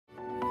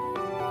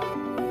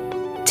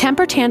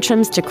Temper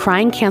tantrums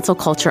decrying cancel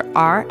culture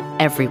are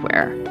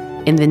everywhere.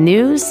 In the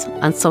news,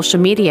 on social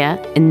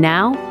media, and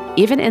now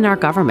even in our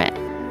government.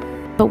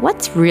 But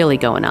what's really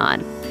going on?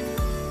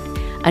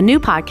 A new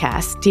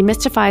podcast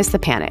demystifies the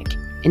panic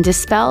and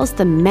dispels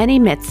the many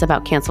myths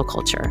about cancel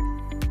culture.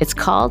 It's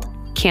called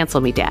Cancel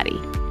Me Daddy.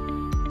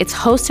 It's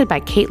hosted by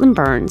Caitlin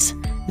Burns,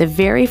 the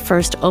very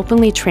first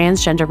openly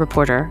transgender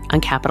reporter on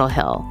Capitol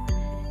Hill,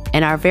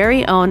 and our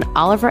very own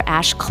Oliver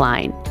Ash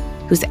Klein,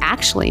 who's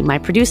actually my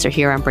producer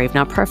here on Brave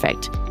Not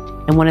Perfect,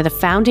 and one of the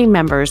founding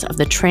members of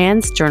the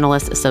Trans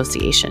Journalists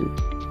Association.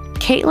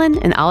 Caitlin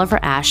and Oliver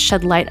Ash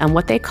shed light on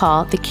what they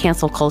call the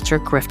cancel culture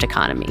grift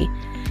economy,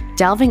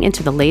 delving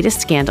into the latest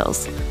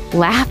scandals,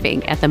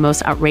 laughing at the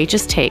most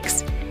outrageous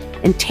takes,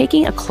 and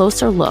taking a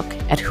closer look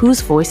at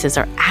whose voices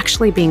are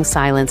actually being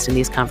silenced in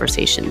these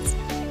conversations.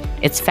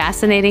 It's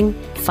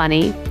fascinating,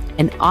 funny,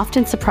 and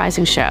often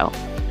surprising show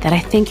that I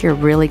think you're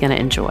really going to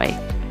enjoy.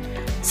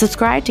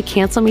 Subscribe to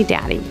Cancel Me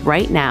Daddy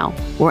right now,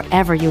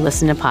 wherever you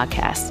listen to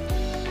podcasts,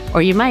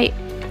 or you might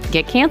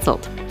get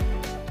canceled.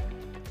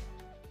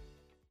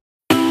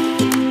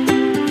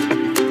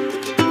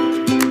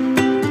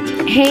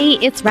 Hey,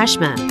 it's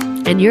Reshma,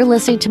 and you're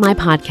listening to my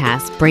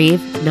podcast,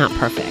 Brave Not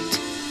Perfect.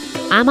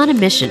 I'm on a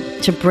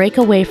mission to break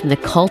away from the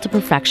cult of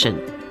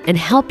perfection and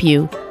help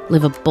you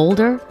live a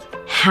bolder,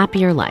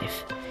 happier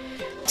life.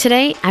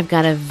 Today, I've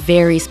got a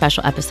very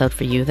special episode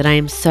for you that I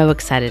am so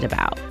excited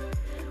about.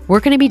 We're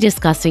going to be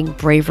discussing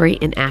bravery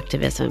in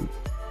activism,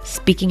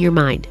 speaking your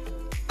mind,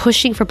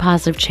 pushing for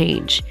positive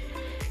change.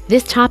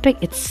 This topic,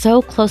 it's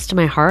so close to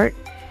my heart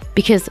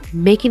because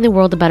making the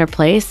world a better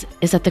place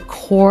is at the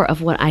core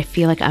of what I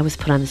feel like I was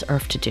put on this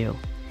earth to do.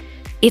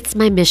 It's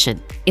my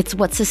mission. It's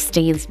what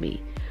sustains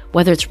me.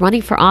 Whether it's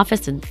running for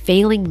office and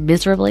failing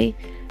miserably,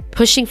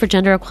 pushing for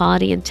gender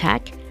equality in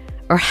tech,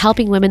 or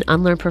helping women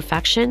unlearn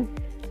perfection,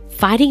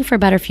 fighting for a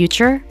better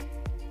future,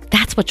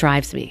 that's what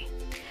drives me.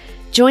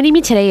 Joining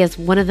me today is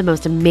one of the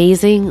most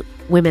amazing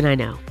women I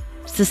know,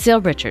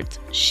 Cecile Richards.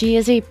 She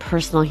is a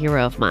personal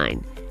hero of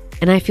mine,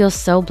 and I feel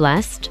so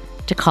blessed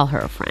to call her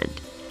a friend.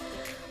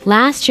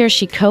 Last year,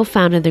 she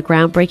co-founded the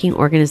groundbreaking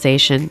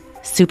organization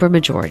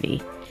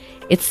Supermajority.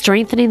 It's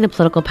strengthening the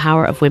political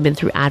power of women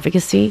through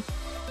advocacy,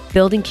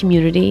 building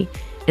community,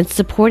 and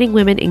supporting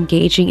women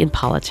engaging in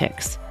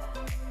politics.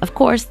 Of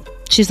course,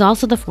 she's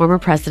also the former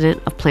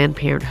president of Planned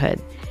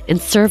Parenthood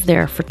and served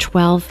there for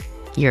 12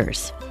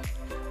 years.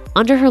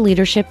 Under her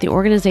leadership, the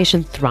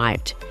organization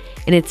thrived,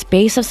 and its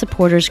base of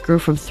supporters grew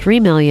from 3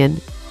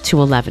 million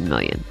to 11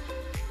 million.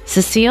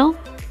 Cecile,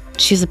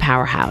 she's a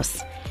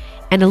powerhouse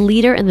and a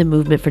leader in the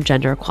movement for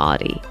gender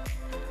equality.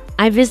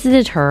 I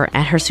visited her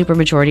at her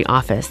Supermajority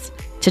office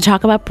to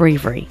talk about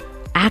bravery,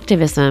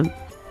 activism,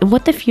 and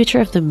what the future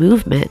of the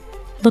movement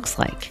looks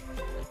like.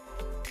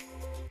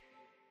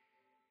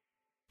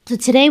 So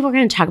today we're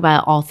going to talk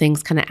about all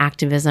things kind of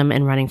activism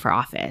and running for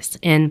office.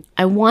 And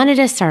I wanted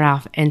to start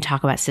off and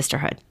talk about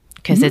sisterhood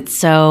because it's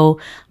so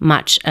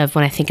much of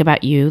when I think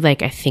about you,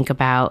 like I think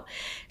about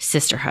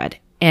sisterhood.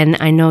 And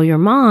I know your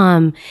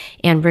mom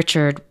and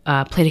Richard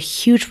played a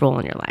huge role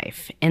in your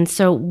life. And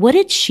so what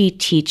did she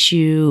teach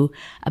you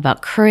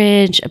about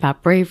courage,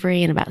 about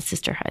bravery, and about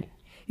sisterhood?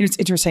 It's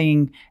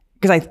interesting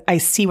because I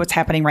see what's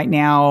happening right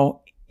now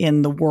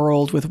in the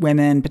world with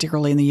women,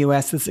 particularly in the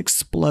U.S., this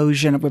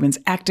explosion of women's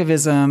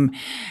activism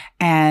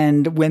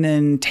and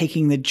women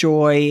taking the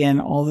joy in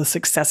all the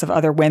success of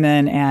other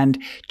women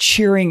and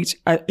cheering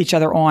each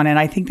other on. And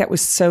I think that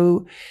was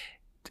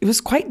it was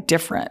quite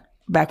different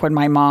back when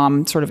my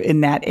mom sort of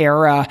in that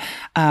era,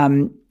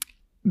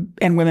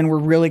 and women were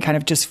really kind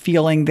of just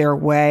feeling their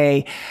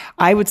way.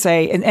 I would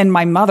say, and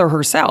my mother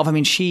herself, I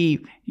mean,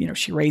 she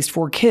raised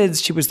 4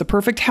 kids. She was the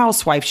perfect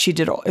housewife. She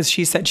did, as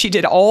she said, she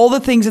did all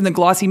the things in the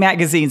glossy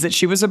magazines that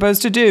she was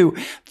supposed to do,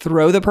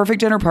 throw the perfect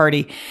dinner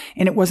party.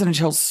 And it wasn't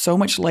until so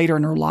much later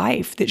in her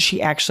life that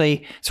she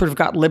actually sort of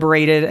got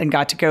liberated and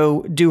got to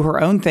go do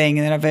her own thing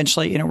and then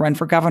eventually, run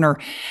for governor.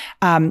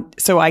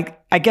 So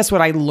I guess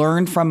what I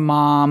learned from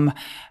mom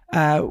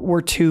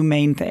were 2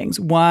 main things.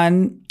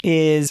 One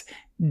is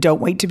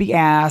don't wait to be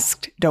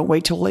asked. Don't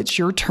wait till it's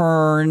your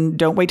turn.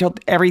 Don't wait till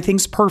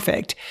everything's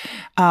perfect.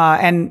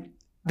 And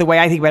the way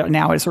I think about it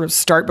now is sort of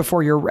start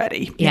before you're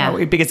ready.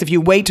 Because if you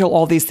wait till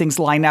all these things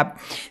line up,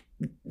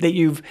 that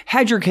you've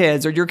had your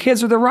kids or your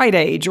kids are the right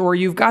age or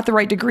you've got the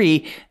right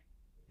degree,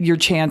 your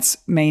chance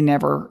may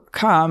never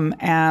come.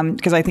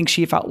 Because I think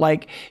she felt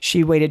like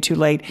she waited too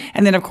late.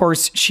 And then, of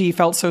course, she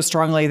felt so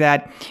strongly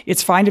that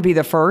it's fine to be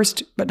the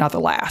first, but not the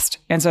last.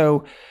 And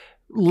so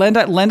lend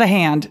a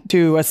hand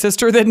to a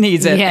sister that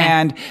needs it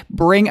and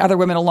bring other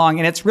women along.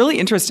 And it's really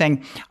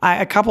interesting.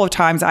 A couple of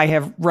times I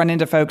have run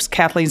into folks,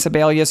 Kathleen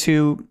Sebelius,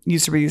 who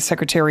used to be the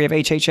secretary of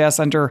HHS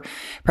under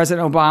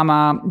President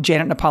Obama,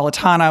 Janet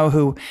Napolitano,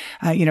 who,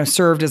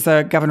 served as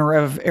the governor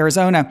of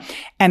Arizona.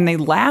 And they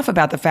laugh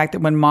about the fact that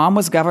when mom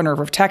was governor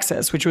of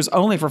Texas, which was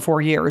only for 4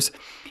 years,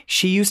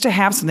 she used to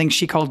have something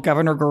she called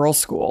Governor Girls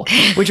School,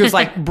 which was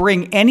like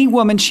bring any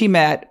woman she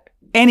met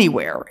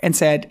anywhere and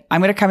said,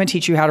 I'm going to come and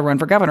teach you how to run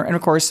for governor. And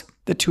of course,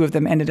 the two of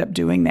them ended up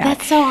doing that.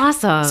 That's so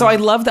awesome. So I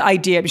love the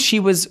idea. She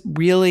was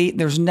really,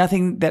 there's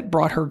nothing that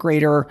brought her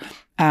greater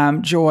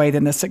joy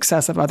than the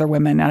success of other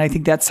women. And I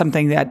think that's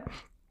something that,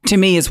 to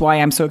me, is why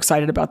I'm so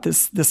excited about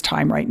this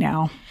time right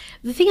now.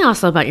 The thing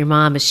also about your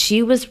mom is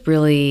she was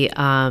really,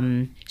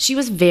 she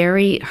was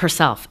very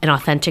herself and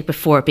authentic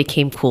before it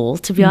became cool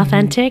to be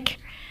authentic.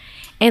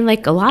 And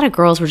like a lot of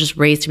girls were just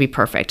raised to be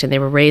perfect, and they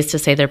were raised to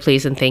say their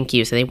please and thank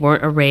yous, and they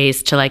weren't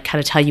raised to like kind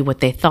of tell you what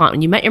they thought.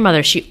 When you met your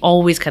mother, she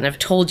always kind of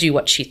told you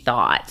what she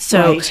thought.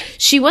 So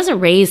she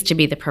wasn't raised to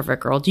be the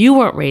perfect girl. You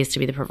weren't raised to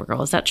be the perfect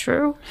girl. Is that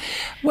true?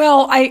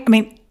 Well, I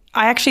mean,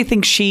 I actually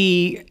think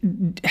she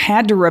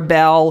had to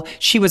rebel.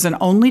 She was an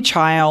only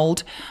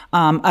child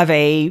of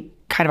a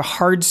kind of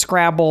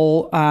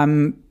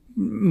hardscrabble,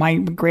 my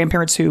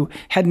grandparents who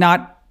had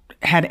not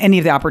had any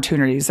of the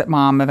opportunities that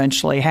mom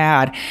eventually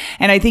had.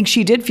 And I think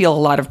she did feel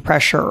a lot of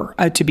pressure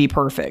to be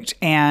perfect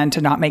and to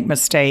not make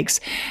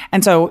mistakes.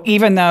 And so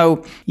even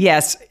though,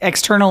 yes,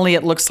 externally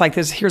it looks like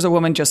here's a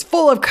woman just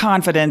full of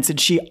confidence and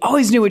she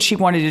always knew what she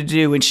wanted to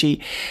do. And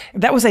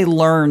that was a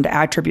learned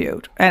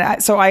attribute.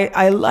 And so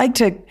I like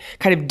to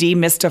kind of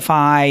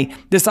demystify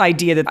this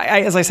idea that,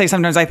 as I say,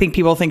 sometimes I think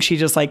people think she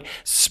just like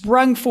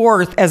sprung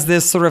forth as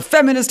this sort of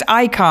feminist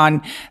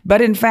icon.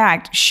 But in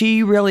fact,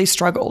 she really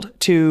struggled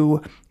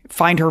to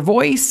find her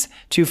voice,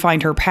 to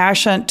find her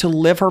passion, to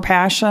live her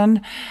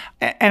passion.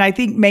 And I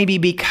think maybe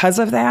because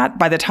of that,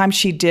 by the time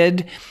she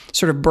did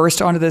sort of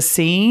burst onto the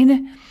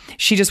scene,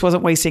 she just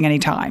wasn't wasting any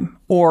time.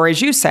 Or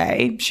as you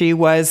say, she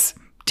was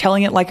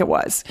telling it like it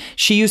was.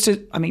 She used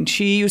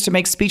to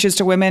make speeches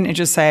to women and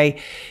just say,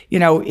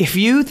 if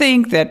you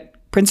think that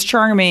Prince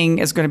Charming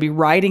is going to be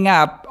riding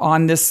up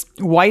on this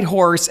white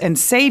horse and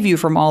save you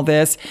from all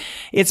this,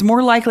 it's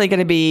more likely going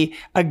to be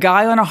a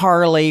guy on a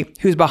Harley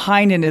who's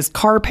behind in his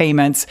car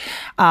payments.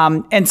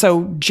 And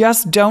so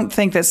just don't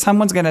think that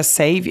someone's going to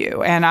save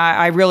you. And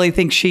I really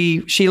think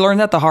she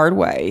learned that the hard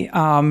way.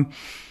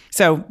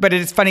 But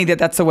it's funny that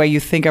that's the way you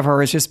think of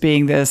her, as just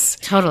being this.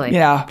 Totally.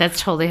 Yeah.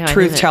 That's totally how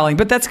truth telling.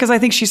 But that's because I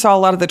think she saw a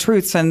lot of the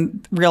truths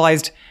and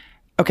realized,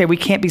 okay, we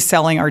can't be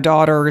selling our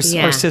daughters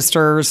or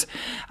sisters,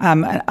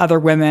 other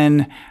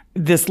women,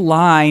 this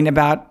line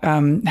about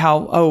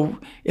how,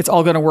 it's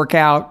all going to work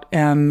out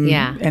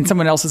and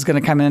someone else is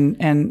going to come in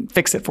and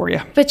fix it for you.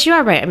 But you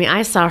are right. I mean,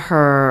 I saw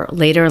her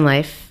later in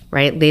life,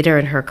 right? Later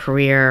in her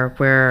career,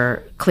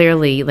 where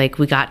clearly like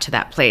we got to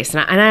that place.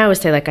 And I always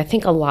say, like, I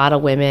think a lot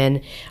of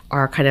women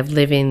are kind of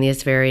living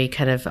these very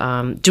kind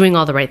of doing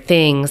all the right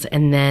things.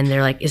 And then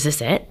they're like, is this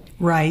it?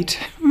 Right.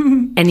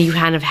 And you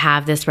kind of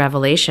have this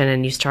revelation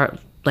and you start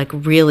like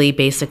really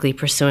basically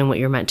pursuing what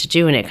you're meant to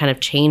do. And it kind of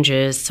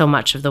changes so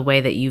much of the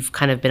way that you've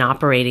kind of been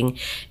operating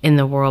in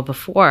the world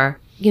before.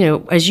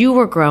 As you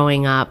were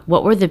growing up,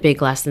 what were the big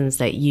lessons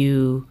that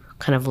you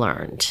kind of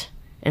learned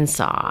and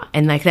saw?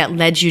 And like that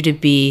led you to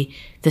be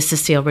the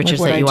Cecile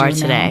Richards that you are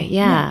today.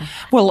 Yeah.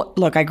 Well,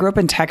 look, I grew up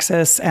in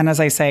Texas. And as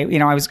I say,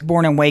 I was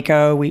born in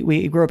Waco.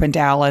 We grew up in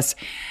Dallas.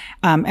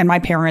 And my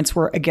parents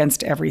were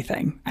against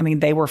everything. I mean,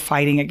 they were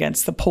fighting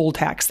against the poll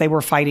tax. They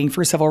were fighting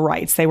for civil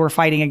rights. They were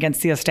fighting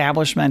against the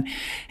establishment.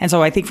 And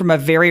so I think from a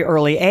very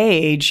early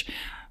age,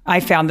 I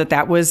found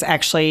that was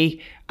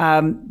actually,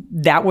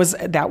 that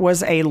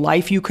was a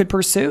life you could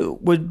pursue,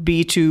 would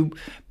be to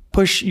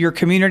push your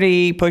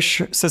community,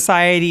 push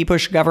society,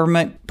 push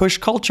government, push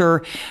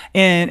culture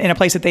in a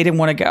place that they didn't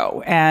want to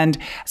go. And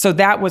so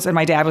and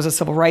my dad was a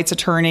civil rights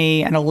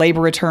attorney and a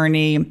labor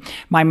attorney.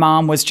 My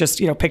mom was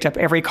just, picked up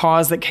every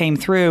cause that came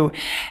through.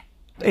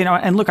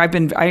 And look,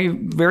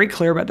 I'm very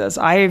clear about this.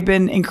 I've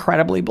been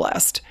incredibly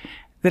blessed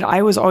that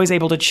I was always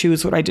able to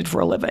choose what I did for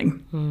a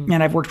living.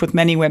 And I've worked with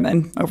many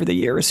women over the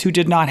years who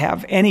did not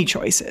have any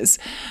choices,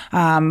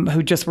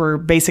 who just were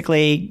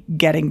basically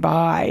getting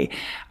by.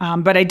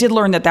 But I did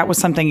learn that was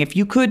something, if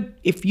you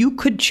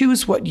could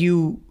choose what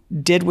you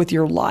did with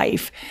your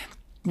life,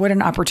 what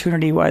an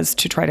opportunity was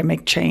to try to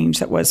make change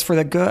that was for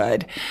the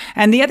good.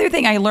 And the other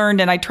thing I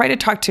learned, and I try to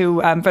talk to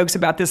folks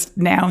about this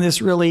now in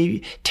this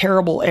really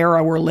terrible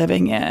era we're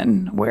living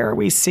in, where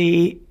we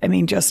see,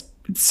 just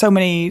so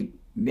many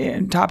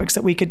topics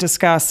that we could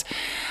discuss.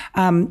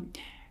 And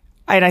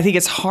I think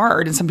it's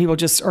hard, and some people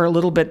just are a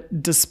little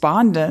bit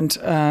despondent,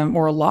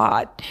 or a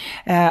lot.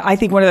 I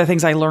think one of the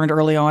things I learned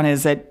early on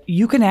is that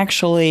you can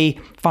actually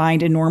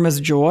find enormous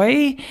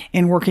joy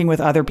in working with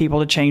other people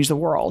to change the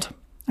world.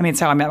 It's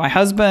how I met my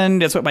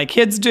husband. It's what my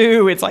kids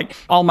do. It's like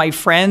all my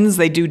friends,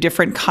 they do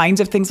different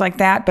kinds of things like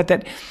that, but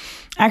that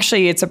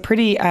actually it's a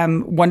pretty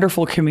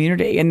wonderful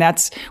community. And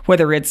that's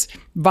whether it's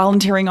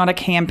volunteering on a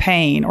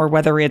campaign or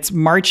whether it's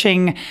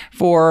marching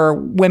for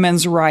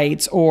women's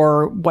rights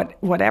or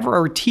whatever,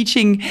 or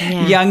teaching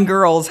young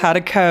girls how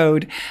to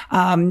code.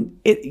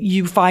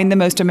 You find the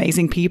most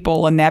amazing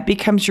people, and that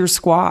becomes your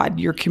squad,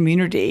 your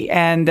community.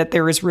 And that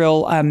there is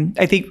real,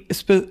 I think,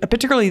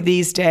 particularly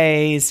these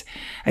days,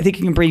 I think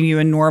it can bring you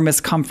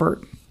enormous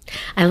comfort.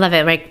 I love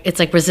it, right? It's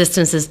like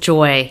resistance is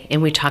joy.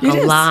 And we talk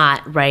a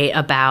lot, right,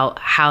 about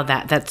how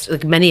that's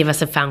like many of us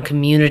have found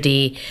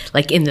community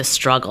like in the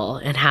struggle,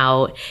 and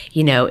how,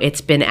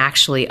 it's been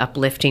actually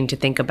uplifting to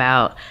think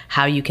about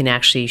how you can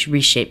actually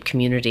reshape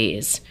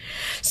communities.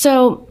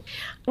 So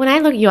when I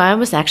look at you, I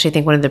almost actually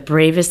think one of the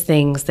bravest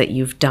things that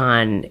you've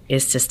done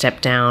is to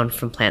step down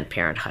from Planned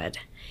Parenthood.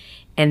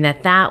 And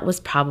that was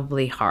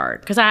probably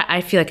hard. Because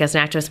I feel like as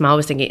an activist, I'm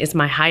always thinking, is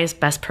my highest,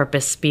 best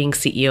purpose being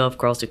CEO of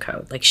Girls Who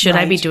Code? Like, should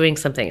I be doing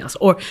something else?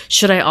 Or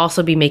should I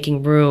also be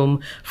making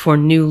room for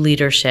new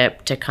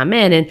leadership to come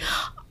in? And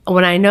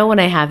when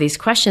I have these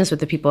questions with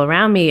the people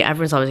around me,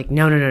 everyone's always like,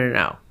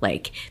 no.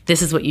 Like,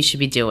 this is what you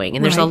should be doing.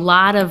 And there's a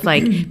lot of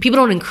like, people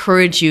don't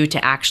encourage you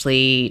to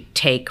actually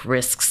take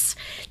risks.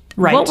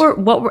 Right.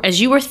 What were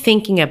as you were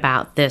thinking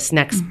about this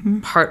next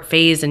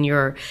phase in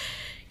your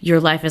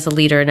life as a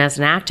leader and as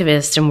an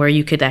activist, and where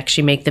you could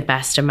actually make the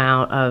best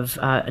amount of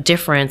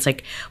difference,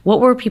 like what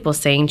were people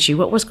saying to you?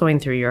 What was going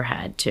through your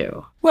head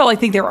too? Well, I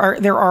think there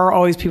are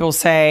always people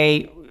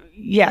say,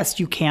 yes,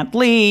 you can't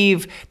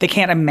leave. They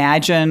can't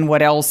imagine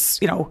what else,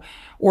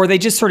 or they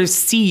just sort of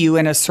see you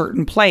in a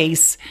certain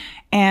place.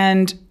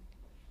 And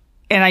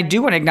I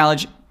do want to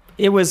acknowledge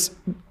it was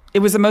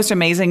the most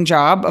amazing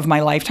job of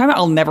my lifetime.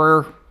 I'll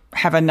never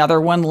have another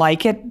one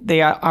like it.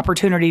 The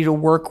opportunity to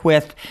work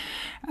with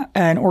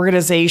an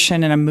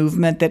organization and a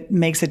movement that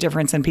makes a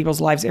difference in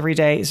people's lives every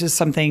day is just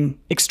something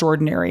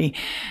extraordinary.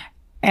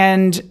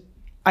 And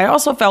I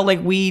also felt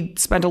like we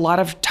spent a lot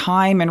of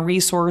time and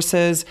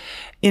resources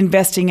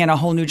investing in a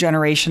whole new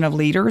generation of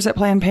leaders at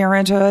Planned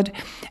Parenthood,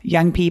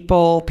 young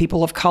people,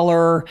 people of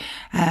color,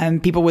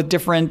 people with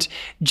different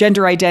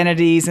gender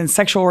identities and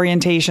sexual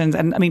orientations.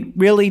 And I mean,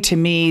 really, to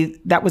me,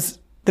 that was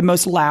the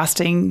most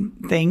lasting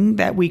thing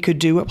that we could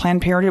do at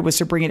Planned Parenthood, was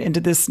to bring it into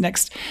this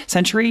next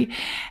century.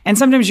 And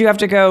sometimes you have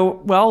to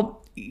go,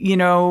 well,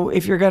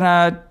 if you're going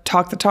to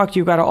talk the talk,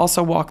 you got to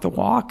also walk the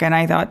walk. And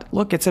I thought,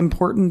 look, it's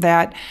important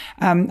that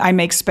I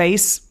make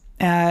space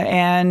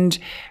and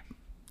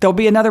there'll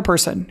be another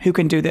person who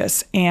can do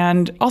this.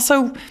 And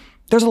also,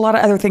 there's a lot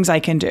of other things I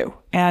can do.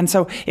 And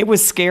so it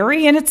was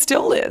scary, and it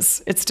still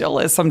is. It still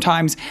is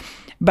sometimes.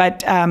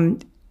 But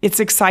it's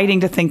exciting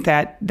to think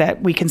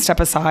that we can step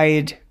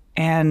aside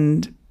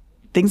and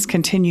things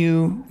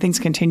continue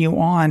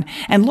on.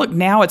 And look,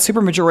 now at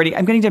Supermajority,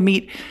 I'm getting to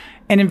meet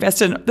and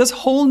invest in this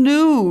whole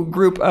new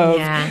group of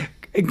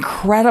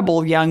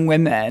incredible young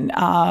women.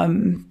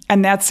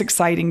 And that's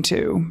exciting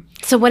too.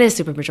 So what is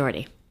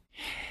Supermajority?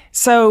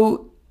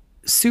 So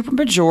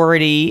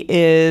Supermajority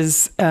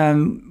is,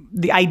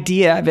 the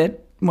idea of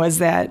it was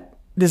that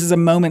this is a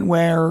moment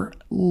where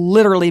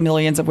literally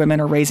millions of women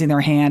are raising their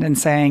hand and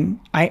saying,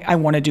 I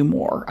want to do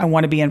more. I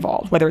want to be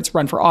involved, whether it's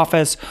run for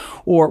office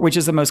or, which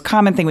is the most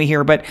common thing we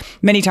hear, but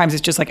many times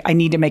it's just like, I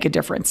need to make a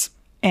difference.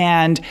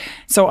 And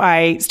so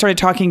I started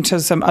talking to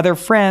some other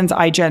friends,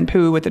 Ai-jen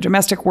Poo with the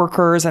domestic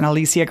workers, and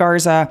Alicia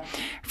Garza,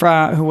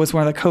 who was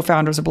one of the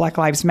co-founders of Black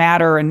Lives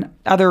Matter, and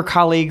other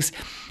colleagues,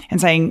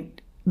 and saying,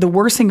 the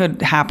worst thing that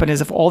would happen is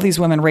if all these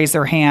women raised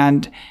their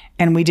hand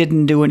and we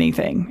didn't do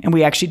anything, and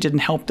we actually didn't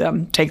help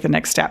them take the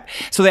next step.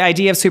 So the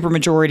idea of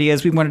Supermajority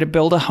is we wanted to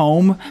build a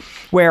home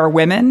where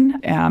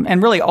women,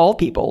 and really all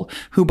people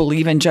who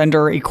believe in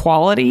gender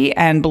equality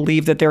and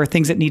believe that there are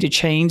things that need to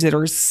change that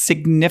are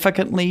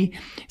significantly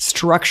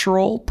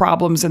structural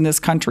problems in this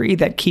country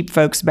that keep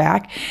folks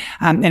back.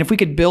 And if we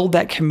could build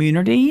that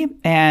community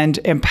and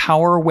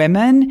empower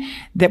women,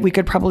 that we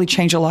could probably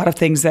change a lot of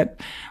things that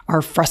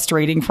are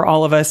frustrating for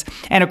all of us.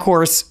 And of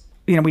course,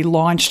 we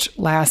launched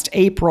last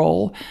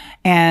April,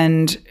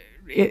 and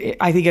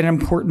I think an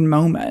important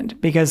moment,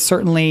 because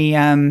certainly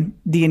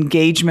the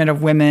engagement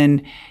of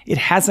women, it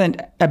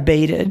hasn't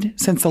abated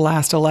since the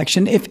last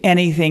election. If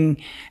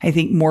anything, I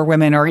think more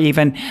women are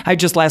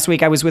last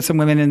week I was with some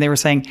women and they were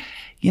saying,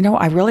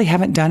 I really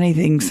haven't done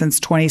anything since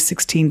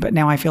 2016, but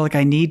now I feel like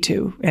I need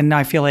to. And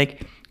I feel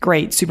like,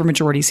 great,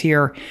 Supermajority's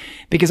here,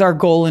 because our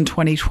goal in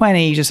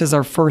 2020, just as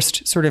our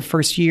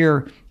first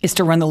year, is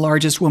to run the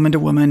largest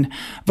woman-to-woman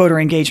voter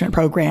engagement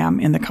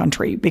program in the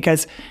country,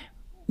 because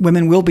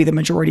women will be the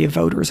majority of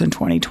voters in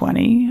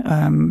 2020.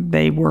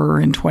 They were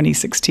in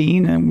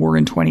 2016 and were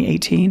in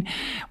 2018.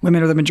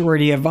 Women are the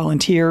majority of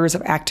volunteers,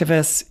 of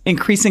activists,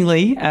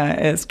 increasingly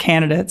as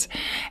candidates.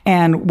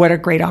 And what a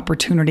great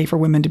opportunity for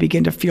women to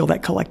begin to feel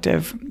that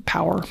collective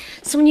power.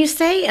 So when you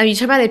say, you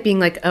talk about it being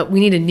like, we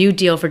need a new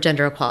deal for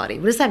gender equality.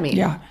 What does that mean?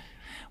 Yeah.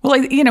 Well,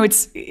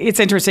 it's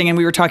interesting. And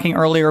we were talking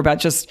earlier about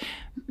just,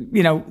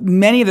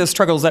 many of the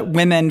struggles that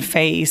women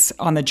face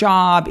on the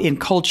job, in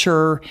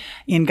culture,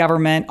 in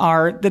government,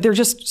 are that they're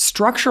just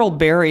structural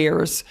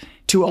barriers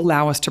to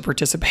allow us to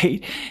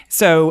participate.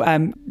 So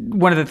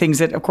one of the things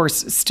that, of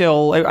course,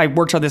 still, I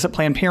worked on this at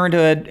Planned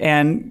Parenthood,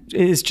 and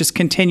is just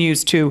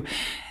continues to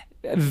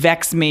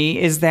vex me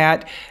is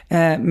that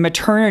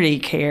maternity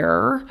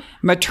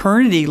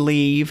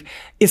leave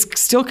is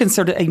still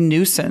considered a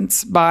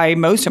nuisance by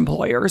most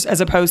employers as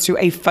opposed to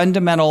a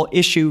fundamental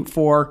issue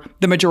for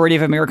the majority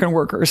of American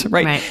workers,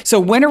 right? So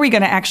when are we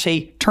going to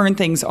actually turn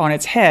things on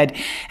its head?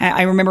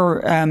 I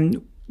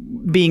remember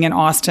being in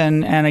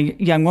Austin, and a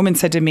young woman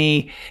said to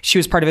me, she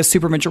was part of a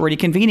supermajority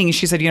convening, and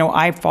she said,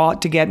 I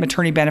fought to get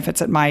maternity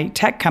benefits at my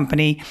tech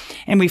company,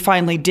 and we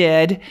finally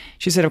did.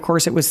 She said, of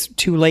course, it was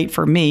too late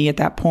for me at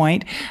that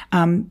point.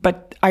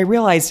 But I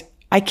realized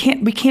we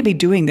can't be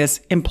doing this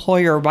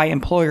employer by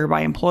employer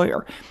by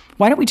employer.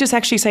 Why don't we just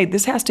actually say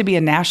this has to be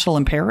a national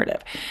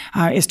imperative,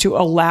 is to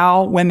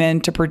allow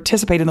women to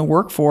participate in the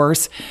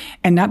workforce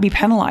and not be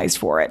penalized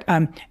for it.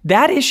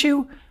 That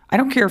issue, I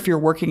don't care if you're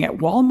working at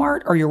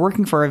Walmart or you're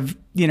working for a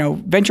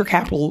venture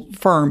capital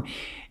firm.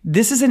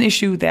 This is an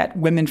issue that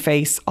women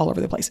face all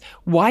over the place.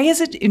 Why is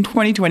it in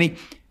 2020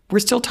 we're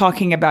still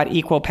talking about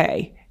equal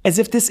pay, as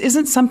if this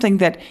isn't something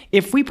that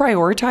if we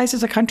prioritize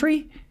as a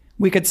country,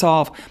 we could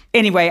solve?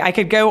 Anyway, I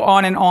could go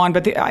on and on,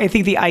 but I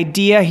think the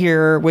idea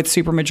here with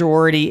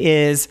supermajority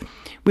is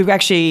we've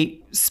actually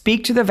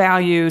speak to the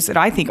values that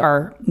I think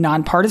are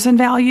nonpartisan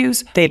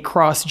values. They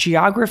cross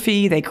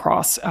geography, they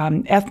cross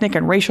ethnic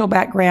and racial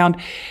background.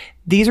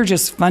 These are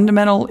just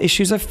fundamental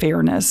issues of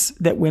fairness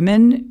that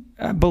women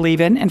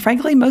believe in, and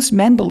frankly, most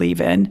men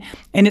believe in,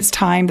 and it's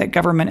time that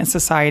government and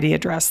society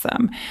address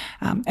them.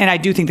 And I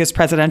do think this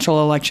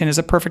presidential election is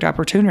a perfect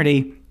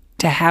opportunity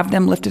to have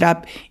them lifted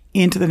up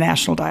into the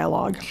national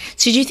dialogue.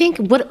 So do you think,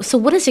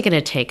 what is it going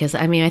to take? Because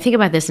I think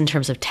about this in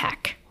terms of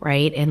tech,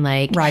 right? And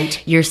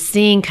you're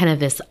seeing kind of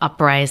this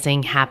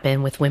uprising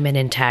happen with women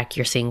in tech.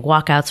 You're seeing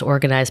walkouts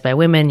organized by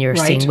women. You're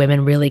seeing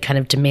women really kind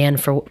of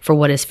demand for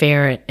what is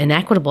fair and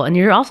equitable. And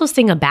you're also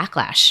seeing a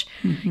backlash,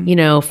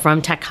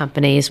 from tech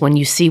companies when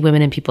you see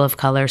women and people of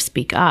color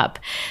speak up,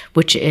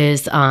 which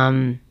is,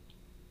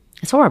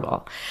 it's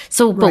horrible.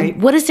 So, but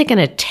what is it going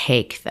to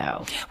take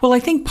though? Well,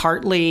 I think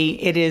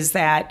partly it is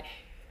that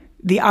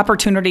the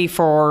opportunity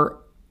for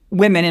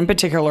women in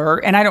particular,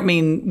 and I don't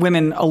mean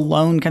women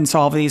alone can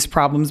solve these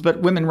problems, but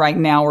women right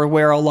now are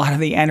where a lot of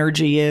the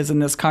energy is in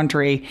this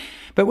country.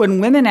 But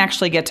when women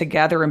actually get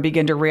together and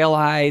begin to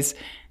realize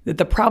that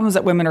the problems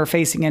that women are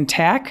facing in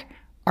tech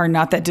are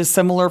not that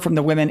dissimilar from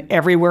the women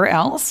everywhere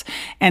else.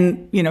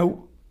 And,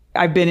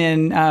 I've been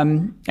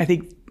in, I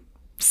think,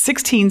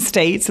 16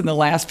 states in the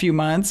last few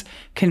months,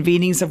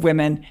 convenings of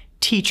women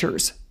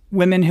teachers,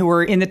 women who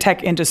are in the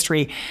tech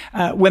industry,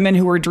 women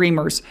who are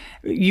dreamers,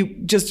 you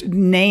just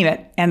name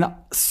it. And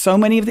so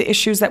many of the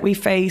issues that we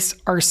face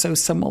are so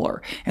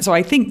similar. And so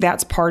I think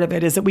that's part of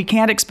it, is that we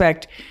can't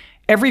expect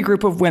every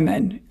group of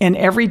women in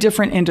every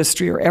different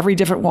industry or every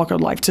different walk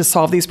of life to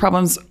solve these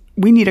problems.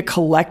 We need a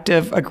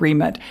collective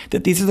agreement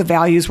that these are the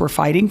values we're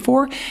fighting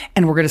for,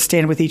 and we're going to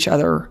stand with each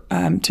other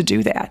to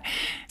do that.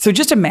 So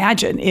just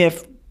imagine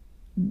if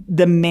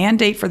the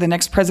mandate for the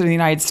next president of the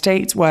United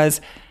States was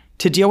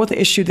to deal with the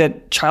issue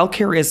that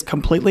childcare is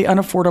completely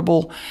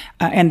unaffordable,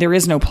 and there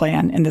is no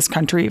plan in this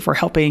country for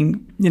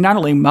helping not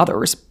only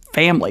mothers,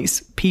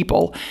 families,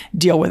 people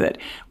deal with it.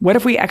 What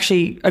if we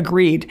actually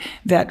agreed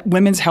that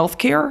women's health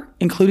care,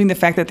 including the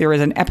fact that there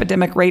is an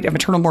epidemic rate of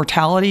maternal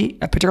mortality,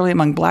 particularly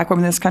among Black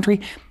women in this country,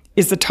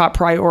 is the top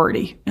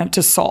priority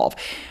to solve?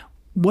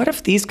 What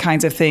if these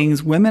kinds of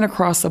things women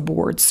across the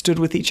board stood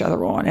with each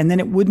other on, and then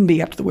it wouldn't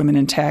be up to the women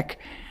in tech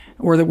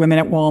or the women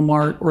at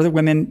Walmart or the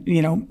women,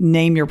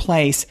 name your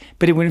place,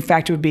 but it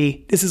would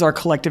be, this is our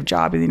collective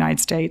job in the United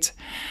States.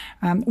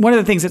 One of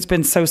the things that's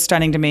been so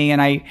stunning to me, and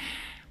I'm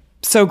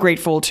so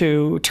grateful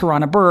to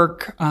Tarana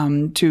Burke,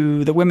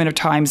 to the women of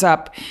Time's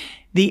Up,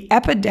 the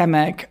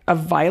epidemic of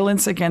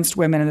violence against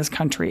women in this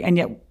country. And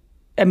yet,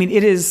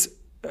 it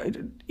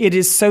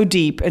is so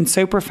deep and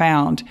so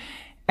profound.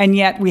 And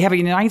yet we have a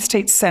United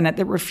States Senate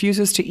that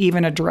refuses to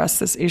even address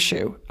this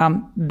issue.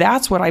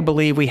 That's what I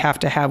believe we have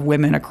to have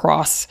women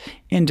across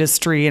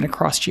industry and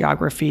across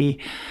geography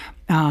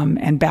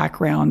and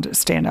background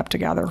stand up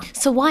together.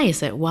 So why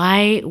is it?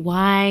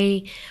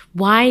 Why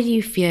do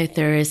you feel like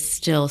there is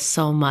still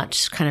so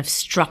much kind of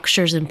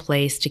structures in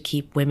place to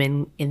keep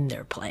women in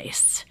their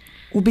place?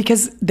 Well,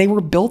 because they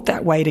were built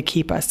that way to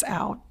keep us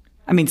out.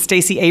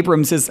 Stacey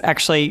Abrams is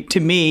actually,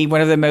 to me,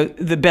 one of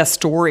the best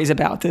stories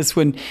about this,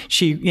 when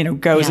she,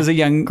 goes as a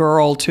young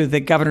girl to the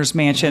governor's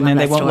mansion and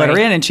they won't let her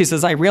in. And she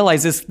says, I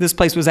realize this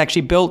place was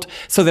actually built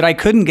so that I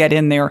couldn't get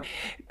in there.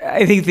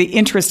 I think the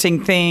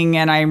interesting thing,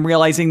 and I'm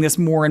realizing this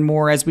more and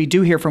more as we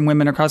do hear from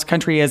women across the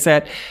country, is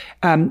that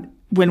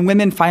when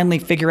women finally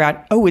figure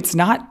out, it's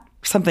not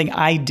something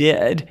I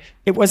did,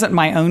 it wasn't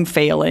my own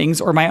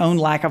failings or my own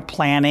lack of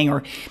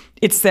planning,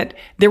 it's that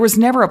there was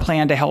never a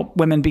plan to help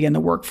women be in the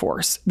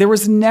workforce. There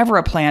was never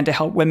a plan to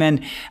help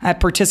women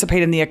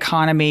participate in the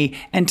economy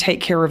and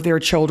take care of their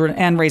children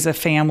and raise a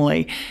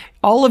family.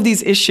 All of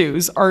these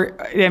issues are,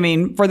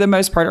 for the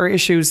most part, are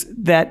issues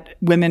that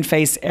women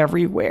face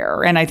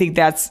everywhere. And I think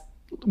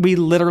we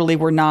literally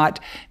were not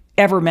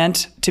ever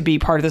meant to be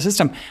part of the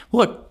system.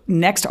 Look,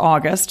 next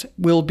August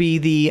will be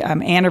the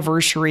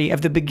anniversary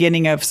of the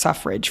beginning of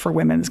suffrage for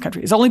women in this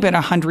country. It's only been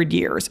 100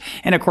 years.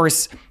 And of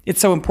course, it's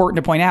so important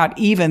to point out,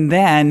 even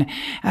then,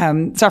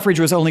 suffrage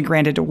was only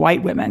granted to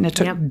white women. It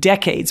took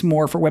decades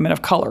more for women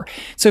of color.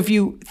 So if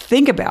you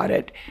think about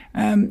it,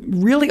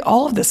 really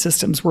all of the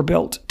systems were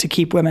built to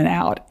keep women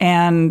out.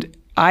 And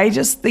I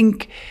just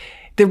think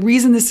the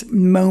reason this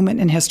moment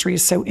in history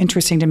is so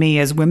interesting to me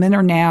is women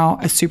are now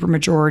a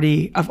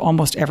supermajority of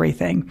almost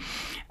everything,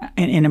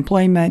 in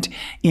employment,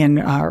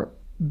 in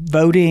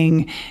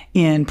voting,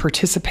 in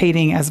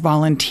participating as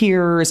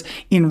volunteers,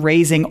 in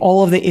raising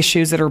all of the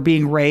issues that are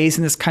being raised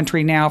in this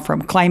country now,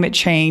 from climate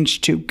change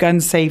to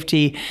gun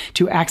safety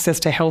to access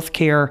to health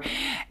care.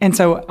 And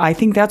so I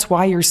think that's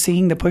why you're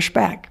seeing the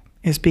pushback,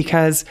 is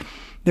because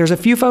there's a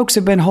few folks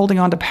who've been holding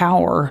on to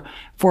power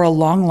for a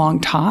long, long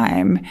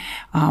time.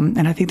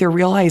 And I think they're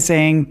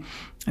realizing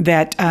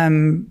that,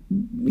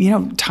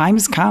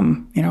 time's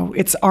come.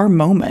 It's our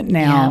moment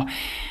now. Yeah.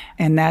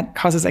 And that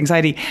causes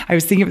anxiety. I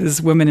was thinking of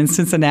this woman in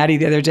Cincinnati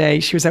the other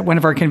day. She was at one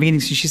of our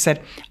convenings and she said,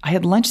 I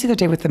had lunch the other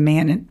day with a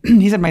man,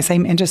 and he's in my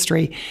same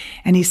industry.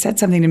 And he said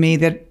something to me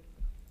that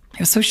it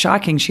was so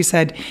shocking. She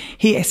said,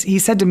 he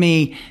said to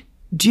me,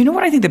 do you know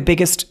what I think the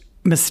biggest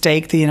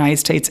mistake the United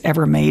States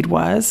ever made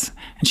was?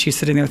 And she's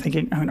sitting there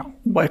thinking, oh no,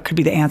 what could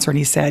be the answer? And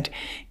he said,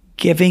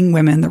 giving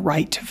women the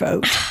right to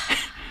vote.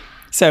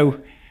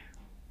 So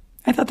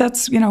I thought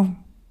that's,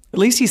 at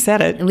least he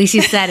said it. At least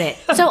he said it.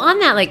 So on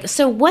that,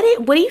 so what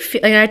do you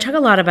feel? I talk a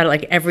lot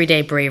about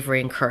everyday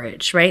bravery and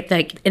courage, right?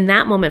 In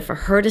that moment, for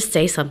her to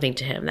say something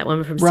to him, that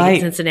woman from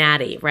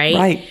Cincinnati, right?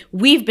 Right.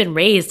 We've been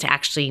raised to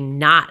actually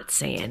not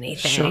say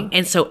anything. Sure.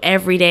 And so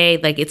every day,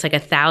 it's like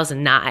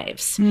 1,000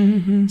 knives.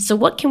 Mm-hmm. So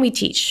what can we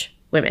teach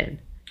women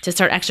to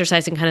start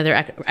exercising kind of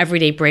their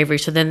everyday bravery,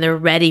 so then they're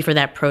ready for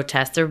that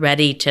protest? They're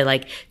ready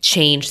to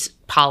change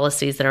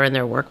policies that are in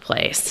their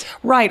workplace.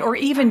 Right. Or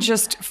even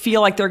just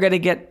feel like they're going to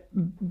get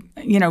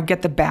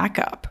the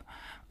backup.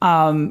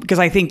 Because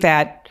I think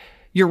that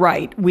you're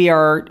right. We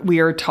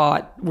are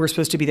taught we're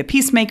supposed to be the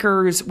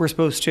peacemakers. We're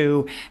supposed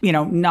to,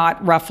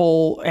 not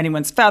ruffle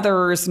anyone's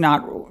feathers,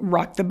 not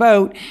rock the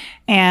boat.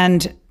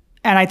 And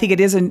I think it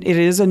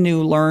is a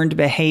new learned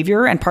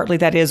behavior. And partly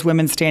that is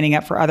women standing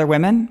up for other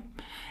women.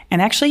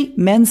 And actually,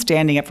 men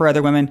standing up for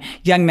other women.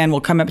 Young men will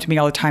come up to me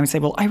all the time and say,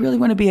 well, I really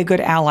want to be a good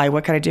ally.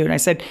 What can I do? And I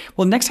said,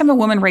 well, next time a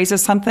woman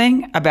raises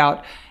something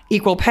about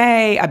equal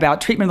pay,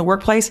 about treatment in the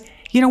workplace,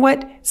 you know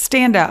what?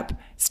 Stand up.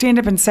 Stand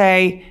up and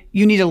say,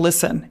 you need to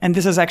listen. And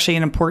this is actually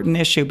an important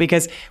issue,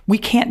 because we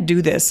can't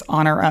do this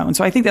on our own.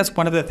 So I think that's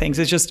one of the things.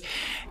 It's just,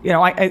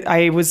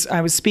 I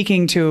was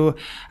speaking to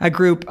a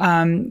group,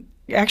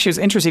 actually, it was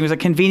interesting. It was a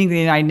convening of the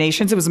United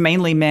Nations. It was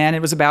mainly men.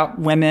 It was about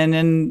women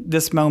in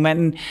this moment.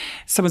 And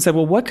someone said,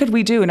 well, what could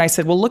we do? And I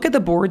said, well, look at the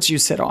boards you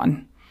sit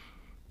on.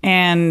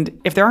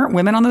 And if there aren't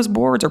women on those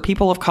boards, or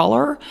people of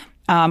color,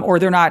 or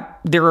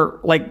they're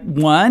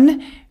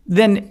one,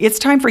 then it's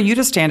time for you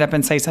to stand up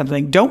and say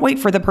something. Don't wait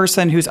for the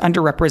person who's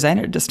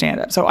underrepresented to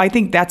stand up. So I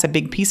think that's a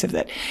big piece of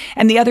it.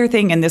 And the other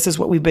thing, and this is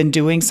what we've been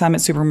doing some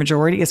at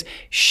Supermajority, is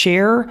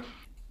share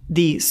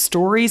the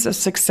stories of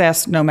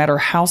success, no matter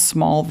how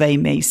small they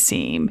may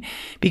seem,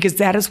 because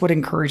that is what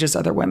encourages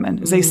other women.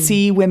 They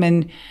see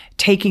women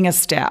taking a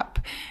step.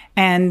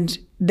 And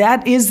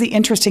that is the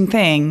interesting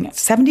thing.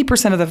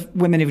 70% of the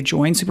women who've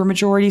joined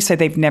Supermajority say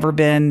they've never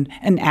been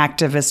an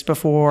activist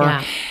before.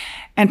 Yeah.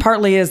 And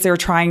partly is they're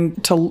trying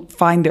to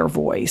find their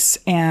voice.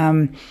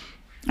 And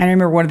I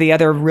remember one of the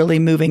other really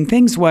moving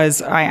things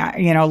was, a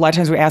lot of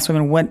times we ask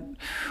women,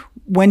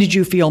 when did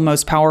you feel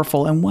most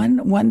powerful? And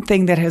one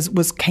thing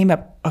that came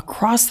up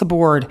across the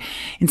board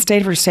in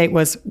state after state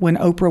was when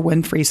Oprah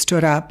Winfrey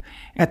stood up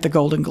at the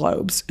Golden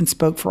Globes and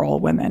spoke for all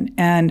women.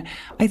 And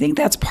I think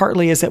that's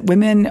partly is that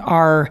women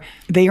are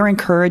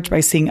encouraged by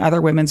seeing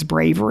other women's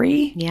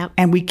bravery. Yep.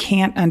 And we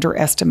can't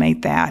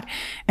underestimate that.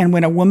 And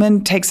when a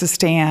woman takes a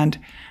stand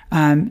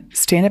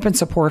up and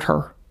support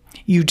her.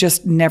 You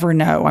just never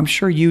know. I'm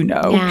sure you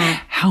know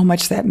how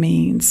much that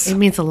means. It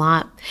means a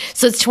lot.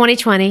 So it's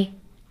 2020.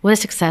 What does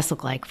success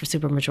look like for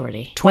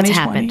Supermajority? What's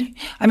happened?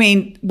 I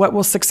mean, what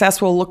will success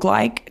will look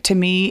like to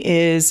me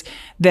is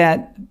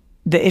that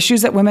the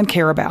issues that women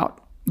care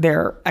about,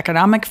 their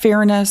economic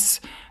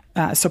fairness,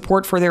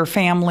 support for their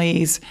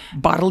families,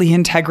 bodily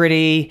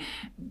integrity,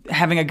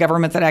 having a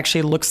government that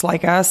actually looks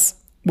like us,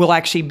 will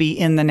actually be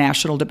in the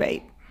national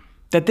debate.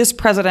 That this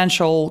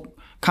presidential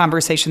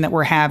conversation that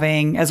we're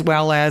having, as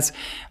well as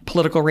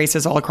political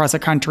races all across the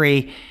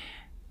country,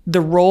 the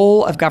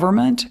role of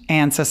government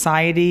and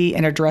society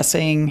in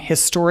addressing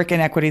historic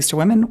inequities to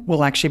women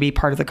will actually be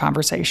part of the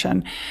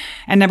conversation.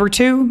 And number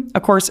two,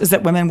 of course, is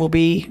that women will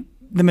be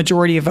the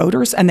majority of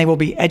voters, and they will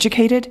be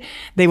educated,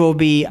 they will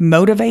be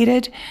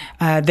motivated,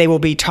 they will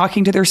be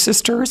talking to their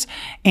sisters,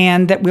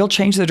 and that will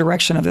change the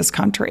direction of this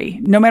country,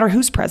 no matter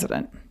who's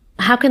president.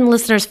 How can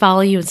listeners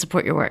follow you and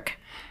support your work?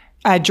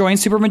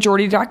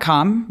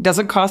 joinsupermajority.com.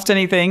 Doesn't cost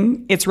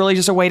anything. It's really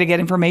just a way to get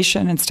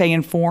information and stay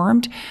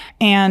informed.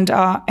 And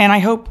I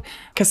hope,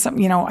 because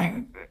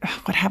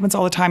what happens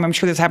all the time, I'm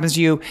sure this happens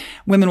to you,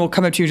 women will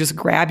come up to you, just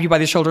grab you by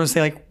the shoulder and say,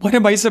 like, what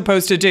am I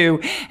supposed to do?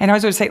 And I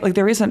was going to say, like,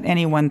 there isn't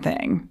any one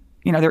thing.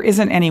 There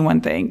isn't any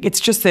one thing. It's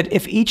just that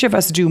if each of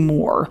us do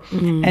more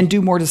and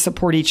do more to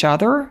support each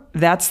other,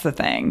 that's the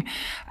thing.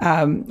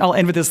 I'll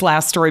end with this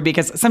last story,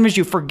 because sometimes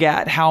you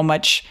forget how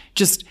much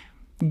just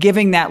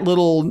giving that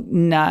little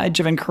nudge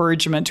of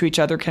encouragement to each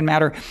other can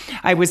matter.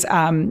 I was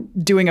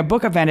doing a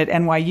book event at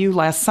NYU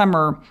last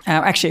summer.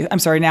 Actually, I'm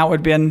sorry, now it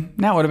would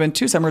have been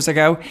 2 summers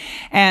ago.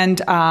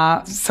 And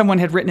someone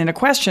had written in a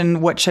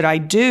question, what should I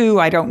do?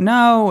 I don't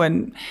know.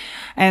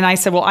 And I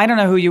said, well, I don't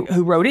know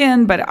who wrote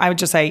in, but I would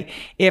just say,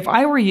 if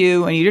I were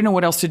you and you didn't know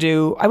what else to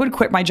do, I would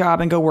quit my job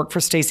and go work for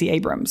Stacey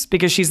Abrams,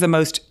 because she's the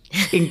most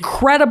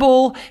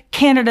incredible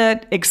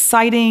candidate,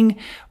 exciting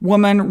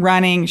woman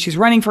running. She's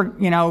running for,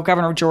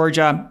 governor of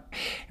Georgia.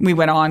 And we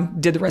went on,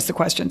 did the rest of the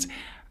questions.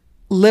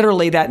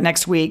 Literally that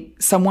next week,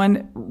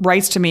 someone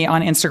writes to me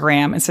on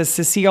Instagram and says,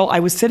 Cecile, I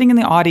was sitting in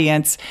the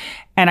audience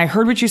and I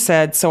heard what you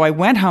said. So I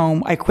went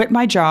home, I quit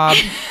my job.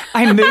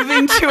 I'm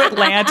moving to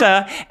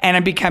Atlanta and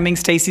I'm becoming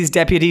Stacey's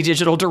deputy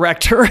digital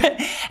director.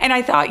 And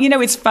I thought,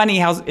 it's funny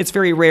how it's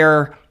very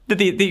rare that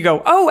you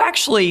go, oh,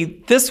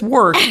 actually, this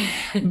worked.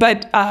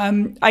 But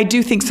I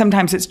do think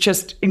sometimes it's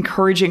just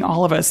encouraging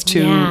all of us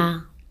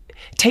to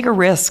take a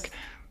risk,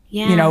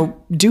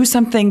 do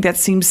something that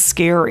seems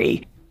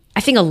scary. I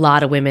think a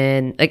lot of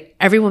women, like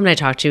every woman I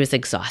talk to is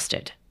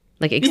exhausted.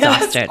 Like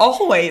exhausted. Yes,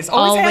 always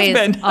has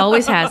been.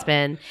 Always has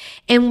been.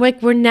 And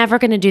we're never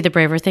going to do the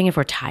braver thing if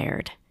we're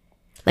tired.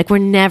 Like we're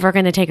never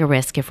going to take a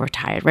risk if we're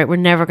tired, right? We're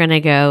never going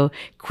to go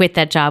quit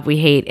that job we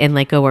hate and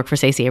like go work for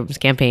Stacey Abrams'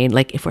 campaign,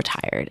 like if we're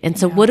tired. And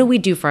so what do we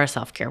do for our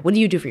self-care? What do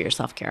you do for your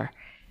self-care?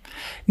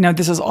 No,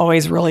 this is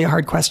always really a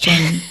hard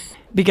question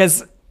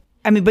because,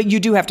 but you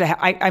do have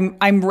to,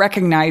 I'm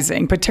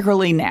recognizing,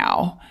 particularly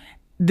now,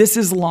 this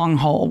is long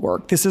haul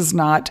work.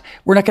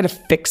 We're not going to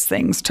fix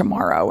things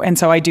tomorrow. And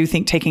so I do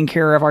think taking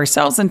care of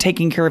ourselves and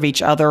taking care of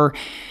each other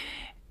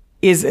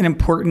is an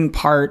important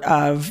part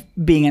of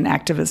being an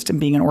activist and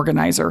being an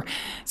organizer.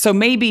 So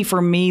maybe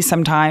for me,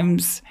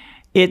 sometimes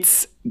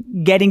it's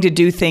getting to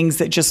do things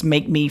that just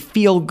make me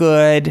feel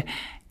good.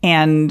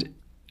 And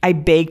I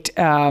baked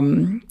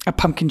a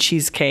pumpkin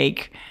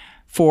cheesecake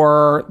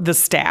for the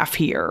staff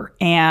here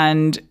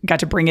and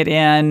got to bring it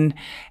in.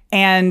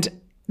 And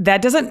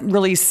that doesn't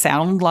really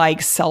sound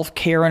like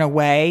self-care in a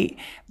way,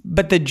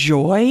 but the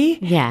joy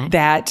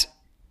that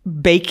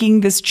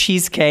baking this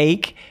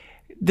cheesecake,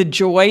 the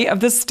joy of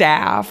the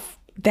staff,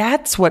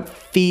 that's what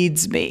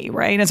feeds me,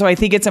 right? And so I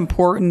think it's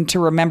important to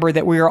remember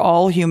that we are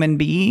all human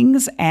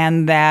beings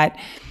and that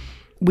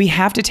we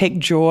have to take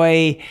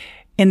joy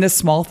in the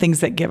small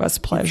things that give us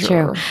pleasure.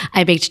 True.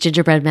 I baked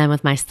gingerbread men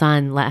with my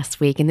son last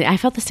week, and I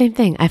felt the same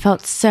thing.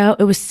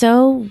 It was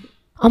so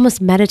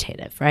almost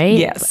meditative, right?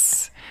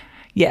 Yes.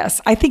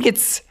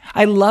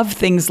 I love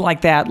things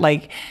like that,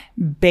 like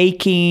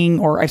baking,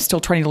 or I'm still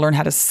trying to learn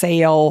how to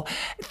sail,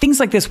 things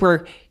like this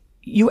where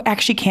you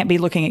actually can't be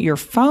looking at your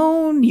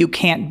phone. You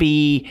kind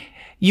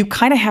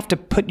of have to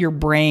put your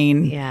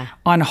brain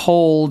on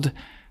hold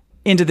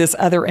into this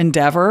other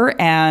endeavor.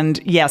 And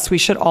yes, we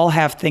should all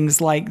have things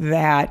like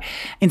that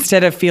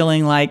instead of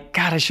feeling like,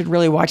 God, I should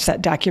really watch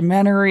that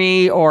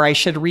documentary or I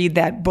should read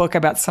that book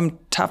about some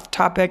tough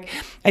topic.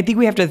 I think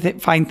we have to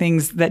find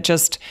things that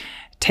just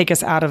take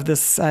us out of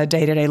this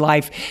day-to-day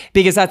life,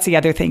 because that's the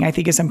other thing I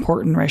think is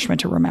important, Reshma,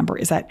 to remember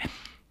is that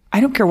I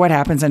don't care what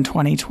happens in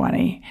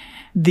 2020.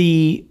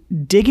 The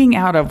digging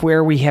out of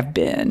where we have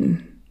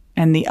been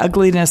and the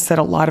ugliness that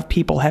a lot of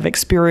people have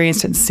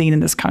experienced and seen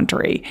in this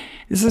country,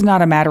 this is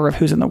not a matter of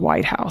who's in the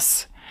White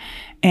House.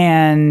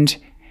 And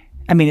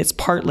it's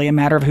partly a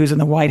matter of who's in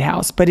the White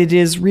House, but it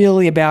is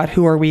really about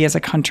who are we as a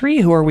country,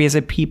 who are we as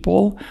a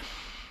people,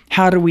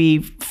 how do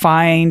we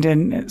find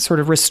and sort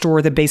of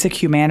restore the basic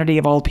humanity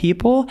of all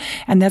people?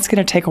 And that's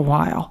going to take a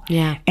while.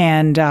 Yeah.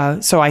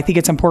 And so I think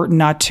it's important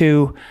not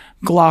to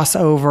gloss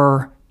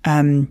over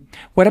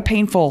what a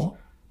painful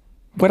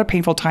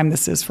time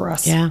this is for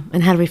us. Yeah.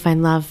 And how do we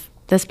find love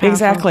this powerful?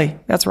 Exactly.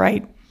 That's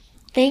right.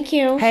 Thank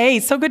you. Hey,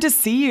 so good to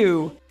see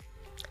you.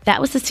 That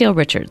was Cecile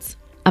Richards,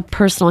 a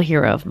personal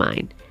hero of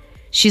mine.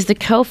 She's the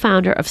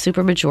co-founder of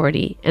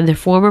Supermajority and the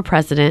former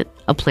president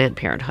of Planned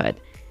Parenthood.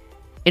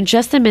 In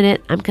just a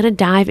minute, I'm going to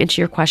dive into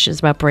your questions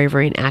about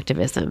bravery and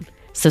activism,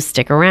 so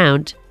stick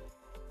around.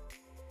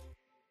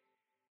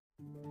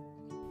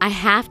 I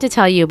have to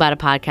tell you about a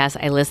podcast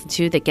I listen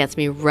to that gets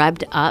me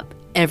revved up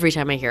every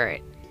time I hear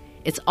it.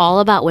 It's all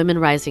about women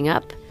rising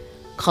up,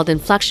 called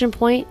Inflection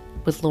Point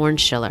with Lauren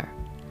Schiller.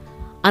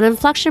 On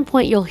Inflection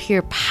Point, you'll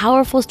hear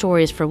powerful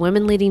stories from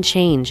women leading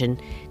change and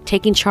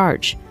taking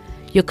charge.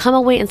 You'll come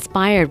away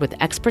inspired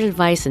with expert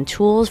advice and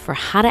tools for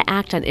how to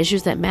act on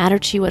issues that matter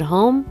to you at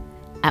home,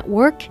 at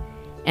work,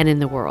 and in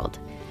the world.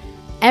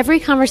 Every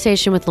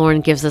conversation with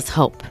Lauren gives us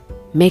hope,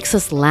 makes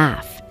us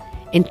laugh,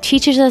 and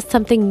teaches us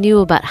something new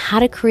about how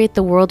to create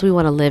the world we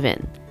want to live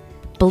in.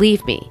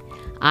 believe me,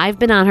 I've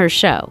been on her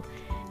show.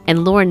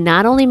 And Lauren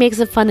not only makes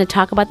it fun to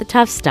talk about the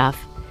tough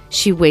stuff,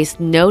 she wastes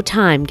no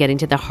time getting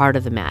to the heart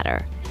of the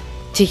matter.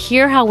 To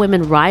hear how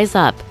women rise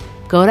up,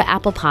 go to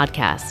Apple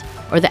Podcasts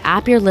or the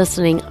app you're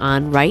listening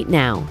on right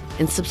now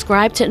and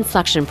subscribe to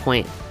Inflection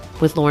Point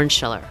with Lauren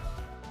Schiller.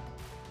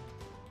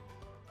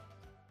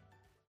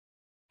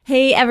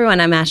 Hey everyone,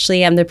 I'm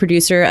Ashley. I'm the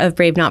producer of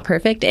Brave Not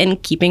Perfect.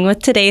 And keeping with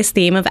today's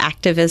theme of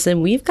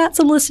activism, we've got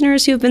some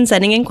listeners who have been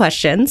sending in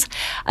questions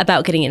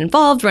about getting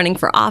involved, running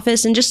for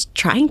office, and just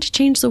trying to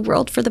change the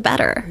world for the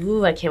better.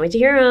 Ooh, I can't wait to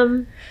hear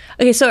them.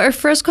 Okay, so our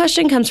first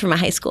question comes from a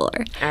high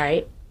schooler. All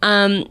right.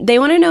 They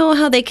want to know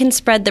how they can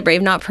spread the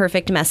Brave Not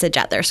Perfect message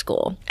at their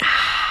school.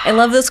 I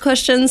love this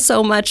question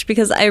so much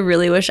because I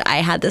really wish I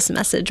had this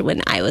message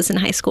when I was in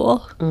high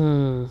school.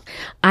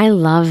 I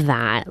love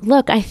that.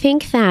 Look, I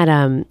think that,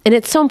 and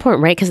it's so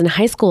important, right? Because in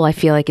high school, I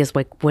feel like is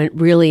like when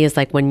really is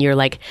like when you're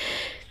like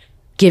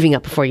giving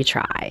up before you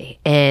try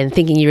and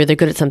thinking you're either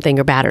good at something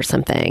or bad or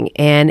something.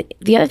 And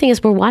the other thing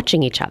is we're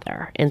watching each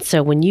other. And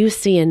so when you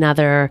see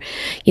another,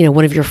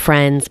 one of your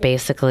friends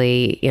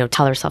basically,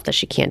 tell herself that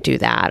she can't do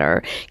that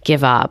or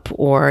give up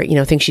or,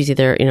 think she's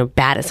either,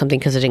 bad at something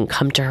because it didn't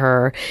come to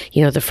her,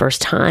 the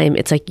first time,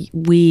 it's like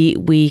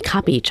we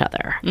copy each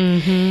other.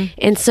 Mm-hmm.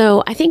 And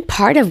so I think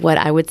part of what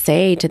I would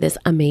say to this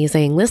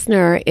amazing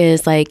listener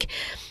is like,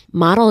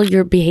 model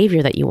your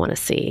behavior that you want to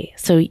see.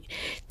 So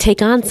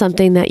take on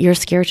something that you're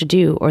scared to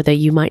do or that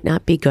you might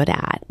not be good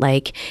at.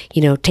 Like,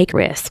 take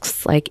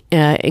risks, like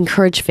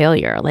encourage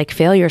failure, like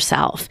fail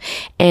yourself.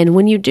 And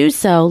when you do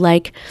so,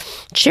 like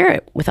share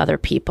it with other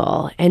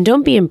people and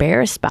don't be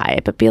embarrassed by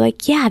it, but be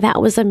like, yeah,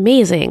 that was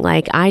amazing.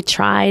 Like I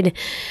tried,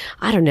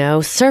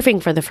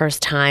 surfing for the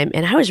first time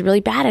and I was really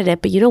bad at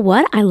it, but you know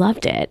what? I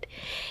loved it.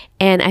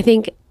 And I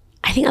think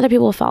other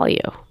people will follow you.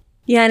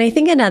 Yeah, and I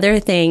think another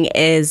thing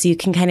is you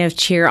can kind of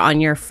cheer on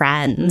your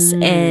friends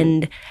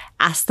and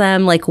ask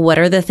them, like, what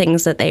are the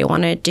things that they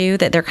want to do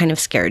that they're kind of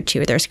scared to,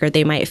 or they're scared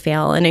they might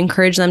fail, and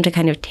encourage them to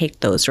kind of take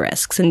those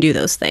risks and do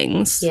those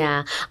things.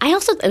 Yeah.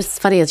 It was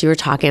funny as you were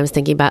talking, I was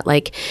thinking about,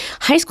 like,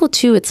 high school,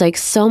 too, it's, like,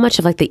 so much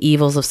of, like, the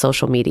evils of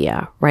social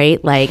media,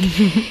 right? Like,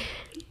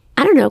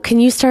 I don't know,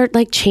 can you start,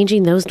 like,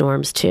 changing those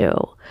norms, too?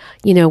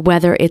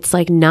 Whether it's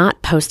like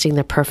not posting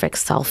the perfect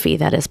selfie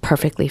that is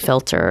perfectly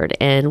filtered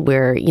and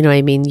where,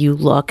 you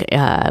look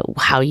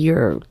how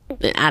you're,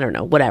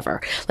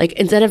 whatever. Like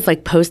instead of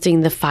like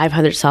posting the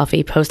 500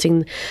 selfie,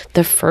 posting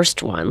the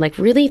first one, like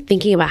really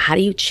thinking about how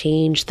do you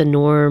change the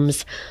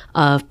norms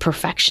of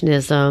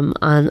perfectionism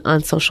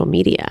on social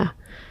media.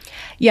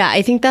 Yeah,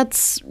 I think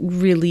that's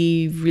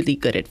really, really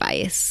good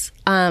advice.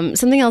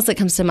 Something else that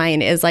comes to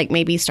mind is like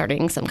maybe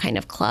starting some kind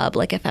of club,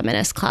 like a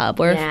feminist club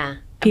where a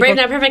Brave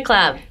Not Perfect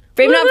Club.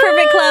 Brave Not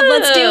Perfect Club,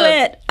 let's do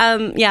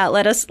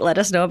it. Let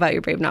us know about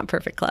your Brave Not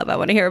Perfect Club. I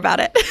want to hear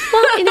about it.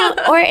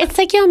 Well, or it's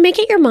like, make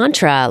it your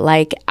mantra.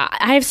 Like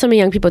I have so many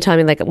young people telling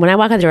me, like, when I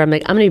walk out the door, I'm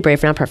like, I'm going to be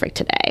brave, not perfect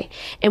today.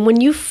 And when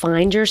you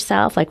find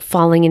yourself like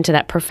falling into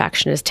that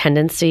perfectionist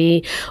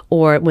tendency,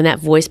 or when that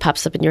voice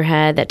pops up in your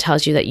head that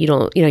tells you that you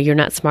don't, you're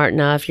not smart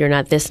enough, you're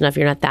not this enough,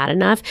 you're not that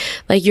enough,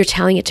 like you're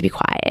telling it to be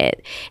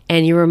quiet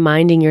and you're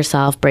reminding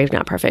yourself brave,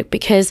 not perfect.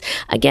 Because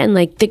again,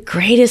 like the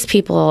greatest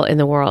people in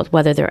the world,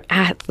 whether they're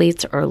athletes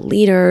or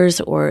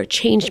leaders or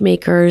change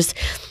makers,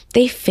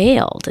 they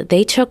failed.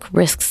 They took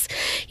risks.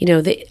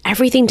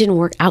 Everything didn't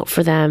work out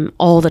for them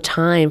all the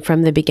time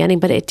from the beginning,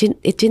 but that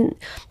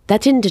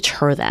didn't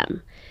deter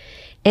them.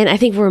 And I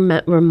think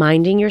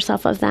reminding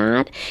yourself of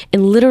that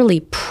and literally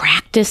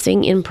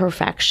practicing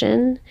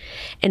imperfection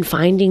and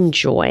finding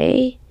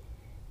joy,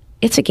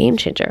 it's a game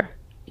changer.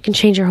 It can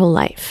change your whole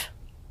life.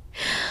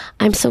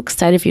 I'm so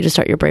excited for you to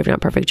start your Brave Not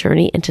Perfect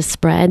journey and to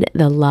spread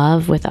the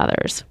love with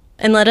others.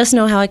 And let us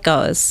know how it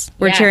goes.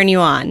 We're cheering you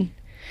on.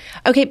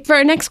 Okay, for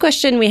our next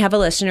question, we have a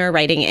listener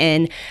writing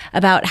in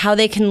about how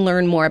they can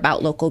learn more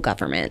about local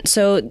government.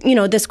 So,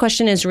 this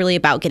question is really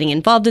about getting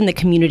involved in the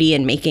community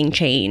and making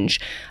change.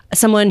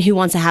 Someone who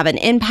wants to have an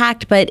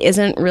impact but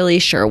isn't really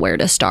sure where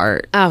to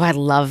start. Oh, I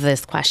love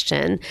this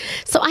question.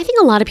 So I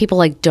think a lot of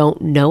people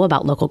don't know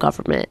about local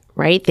government,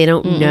 right? They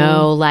don't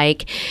know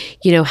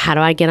how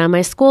do I get on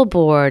my school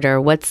board, or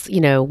what's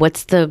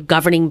the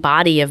governing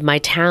body of my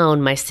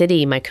town, my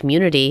city, my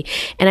community.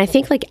 And I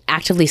think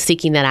actively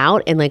seeking that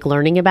out and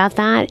learning about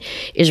that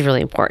is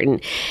really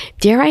important.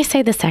 Dare I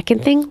say the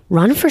second thing?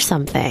 Run for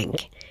something.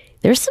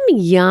 There's some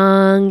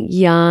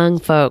young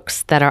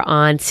folks that are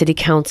on city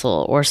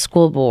council or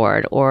school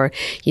board or,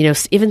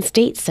 even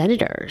state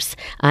senators,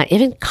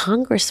 even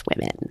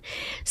congresswomen.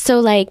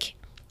 So I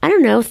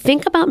don't know,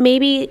 think about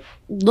maybe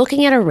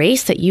looking at a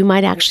race that you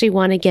might actually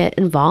want to get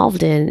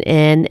involved in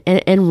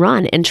and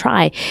run and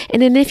try.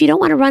 And then if you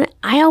don't want to run,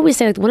 I always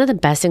say, like, one of the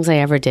best things I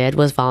ever did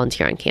was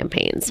volunteer on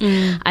campaigns.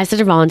 I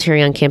started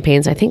volunteering on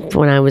campaigns, I think,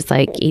 when I was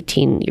like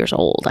 18 years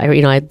old.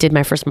 I did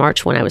my first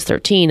march when I was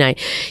 13. I,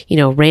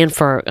 ran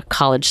for a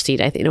college seat,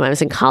 when I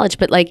was in college.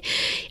 But like,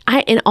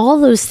 in all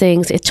those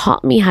things, it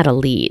taught me how to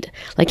lead.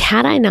 Like,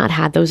 had I not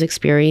had those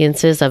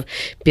experiences of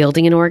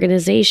building an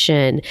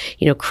organization,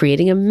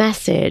 creating a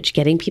message,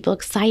 getting people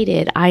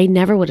excited, I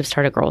never would have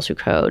started Girls Who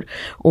Code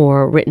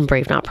or written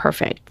Brave Not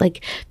Perfect.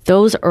 Like,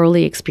 those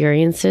early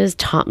experiences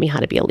taught me how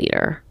to be a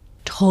leader.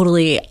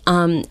 Totally.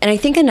 And I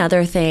think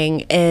another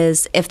thing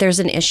is, if there's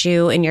an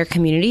issue in your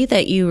community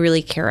that you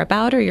really care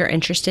about or you're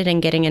interested in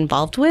getting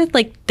involved with,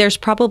 like, there's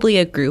probably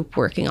a group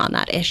working on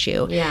that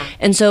issue. Yeah.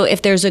 And so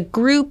if there's a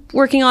group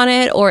working on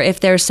it, or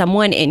if there's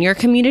someone in your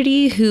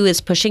community who is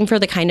pushing for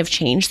the kind of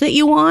change that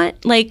you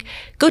want, like,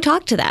 go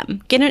talk to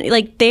them.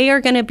 They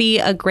are going to be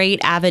a great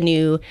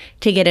avenue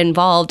to get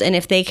involved. And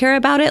if they care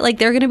about it, like,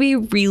 they're going to be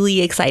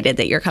really excited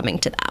that you're coming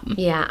to them.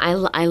 Yeah,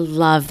 I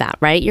love that,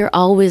 right? You're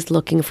always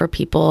looking for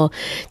people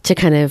to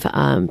kind of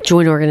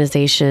join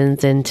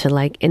organizations and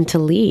to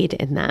lead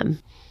in them.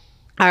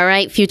 All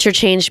right, future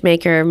change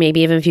maker,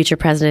 maybe even future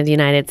president of the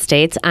United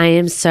States. I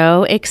am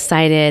so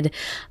excited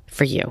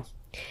for you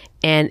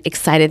and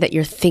excited that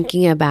you're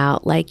thinking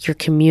about like your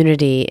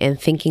community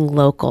and thinking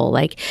local.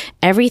 Like,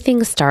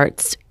 everything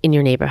starts in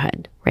your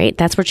neighborhood, right?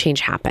 That's where change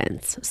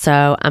happens.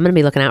 So I'm going to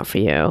be looking out for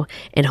you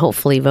and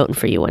hopefully voting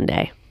for you one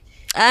day.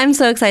 I'm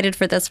so excited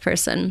for this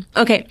person.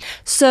 Okay,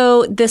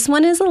 so this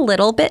one is a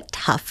little bit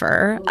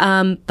tougher,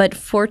 but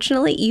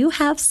fortunately you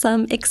have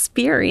some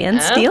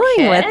experience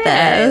dealing with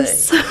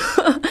this.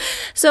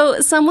 So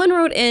someone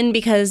wrote in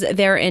because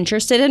they're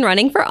interested in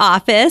running for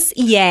office.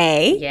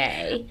 Yay.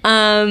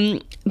 Yay.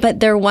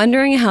 But they're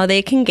wondering how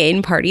they can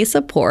gain party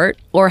support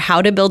or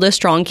how to build a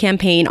strong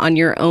campaign on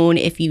your own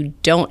if you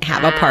don't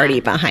have a party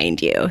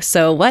behind you.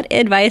 So what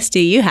advice do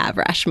you have,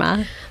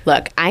 Reshma?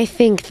 Look, I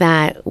think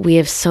that we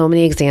have so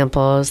many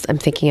examples. I'm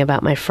thinking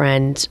about my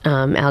friend,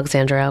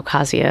 Alexandra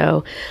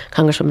Ocasio,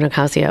 Congresswoman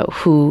Ocasio,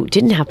 who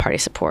didn't have party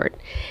support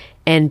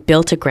and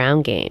built a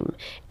ground game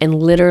and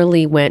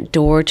literally went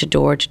door to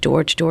door to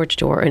door to door to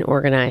door and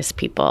organized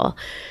people.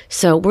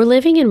 So we're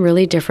living in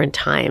really different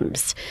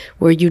times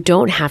where you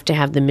don't have to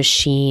have the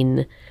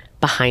machine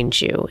behind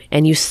you.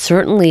 And you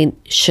certainly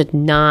should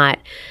not,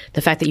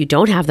 the fact that you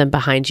don't have them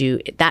behind you,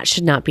 that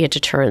should not be a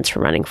deterrence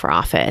from running for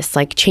office.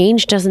 Like,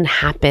 change doesn't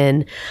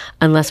happen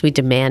unless we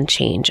demand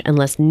change,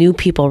 unless new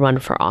people run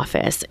for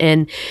office.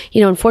 And,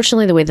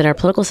 unfortunately, the way that our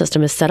political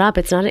system is set up,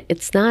 it's not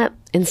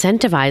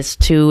incentivized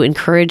to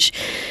encourage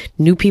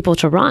new people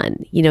to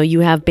run. You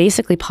have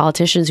basically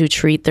politicians who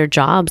treat their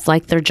jobs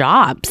like their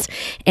jobs,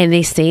 and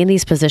they stay in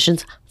these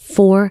positions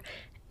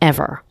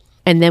forever.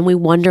 And then we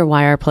wonder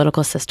why our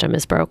political system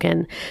is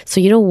broken. So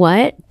you know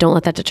what? Don't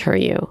let that deter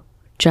you.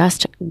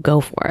 Just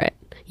go for it.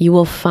 You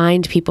will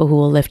find people who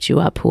will lift you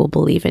up, who will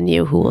believe in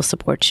you, who will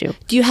support you.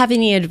 Do you have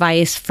any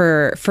advice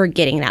for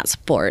getting that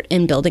support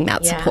and building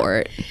that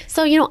support?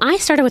 So, I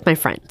started with my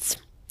friends.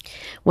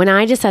 When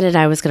I decided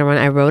I was going to run,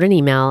 I wrote an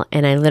email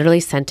and I literally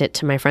sent it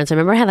to my friends. I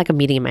remember I had like a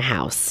meeting in my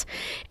house,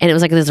 and it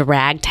was like this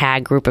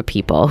ragtag group of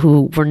people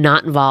who were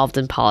not involved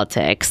in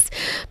politics,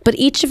 but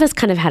each of us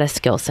kind of had a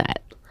skill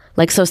set.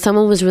 Like, so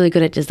someone was really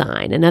good at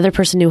design. Another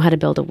person knew how to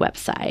build a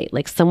website.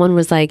 Like, someone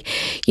was like,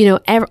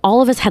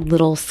 all of us had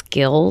little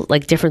skills,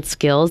 like different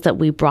skills that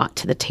we brought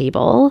to the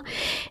table.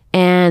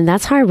 And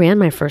that's how I ran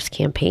my first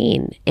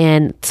campaign.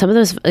 And some of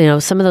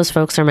those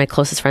folks are my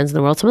closest friends in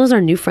the world. Some of those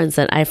are new friends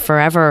that I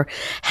forever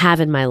have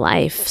in my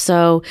life.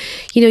 So,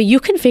 you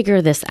can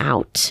figure this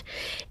out.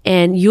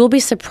 And you'll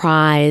be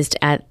surprised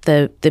at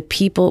the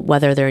people,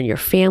 whether they're in your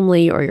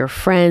family or your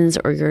friends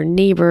or your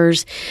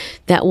neighbors,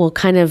 that will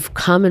kind of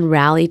come and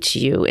rally to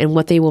you and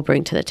what they will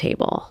bring to the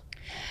table.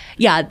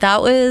 Yeah,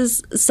 that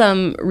was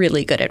some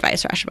really good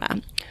advice,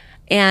 Reshma.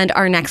 And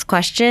our next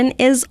question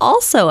is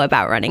also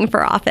about running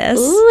for office.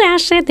 Ooh,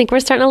 Ashley, I think we're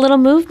starting a little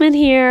movement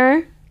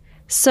here.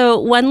 So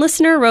one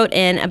listener wrote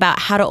in about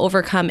how to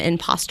overcome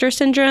imposter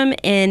syndrome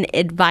and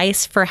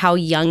advice for how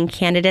young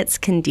candidates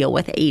can deal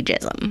with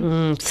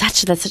ageism.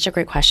 That's such a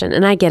great question.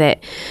 And I get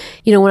it.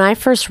 When I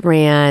first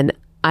ran,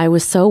 I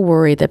was so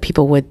worried that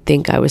people would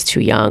think I was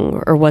too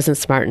young or wasn't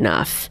smart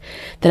enough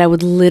that I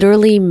would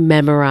literally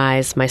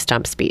memorize my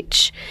stump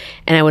speech.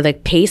 And I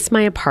would pace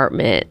my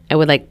apartment. I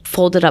would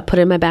fold it up, put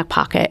it in my back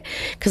pocket,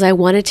 because I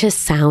wanted to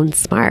sound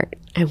smart.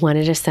 I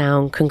wanted to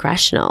sound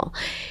congressional.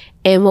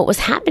 And what was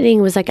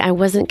happening was I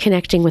wasn't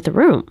connecting with the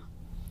room,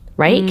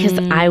 right? Because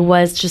I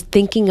was just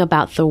thinking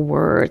about the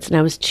words and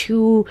I was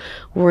too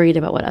worried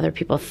about what other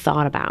people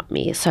thought about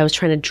me. So I was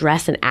trying to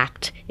dress and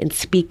act and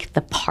speak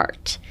the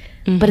part.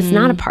 But it's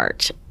not a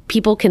part.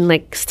 People can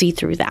see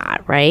through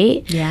that,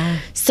 right? Yeah.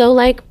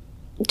 So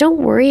don't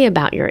worry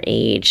about your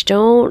age.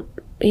 Don't,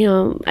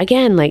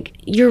 again,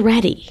 you're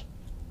ready.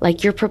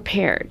 You're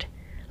prepared.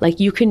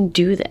 You can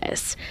do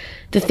this.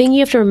 The thing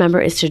you have to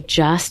remember is to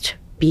just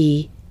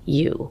be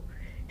you.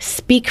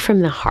 Speak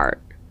from the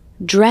heart.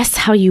 dress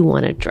how you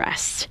want to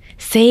dress.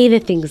 Say the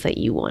things that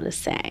you want to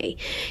say.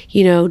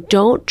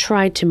 Don't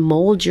try to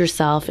mold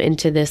yourself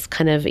into this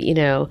kind of,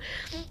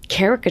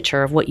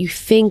 caricature of what you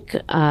think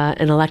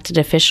an elected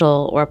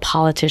official or a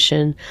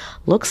politician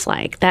looks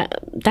like.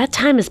 That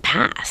time is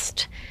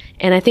past.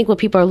 And I think what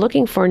people are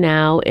looking for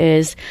now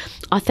is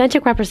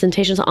authentic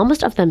representations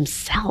almost of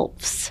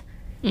themselves.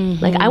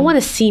 Mm-hmm. Like, I want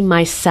to see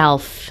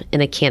myself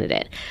in a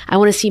candidate. I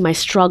want to see my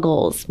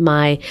struggles,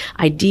 my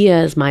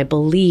ideas, my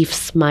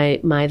beliefs,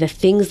 the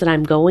things that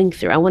I'm going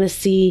through. I want to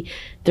see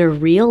their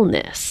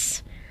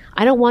realness.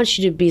 I don't want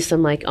you to be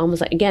some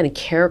almost again, a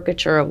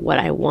caricature of what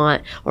I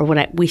want or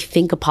what we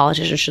think a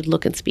politician should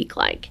look and speak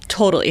like.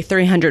 Totally,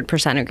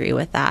 300% agree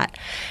with that.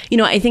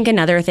 I think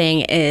another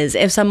thing is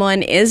if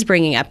someone is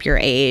bringing up your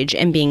age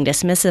and being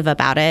dismissive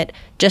about it,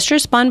 just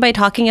respond by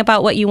talking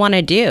about what you want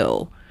to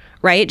do.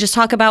 Right? Just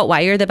talk about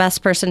why you're the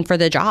best person for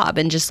the job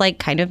and just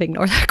kind of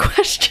ignore that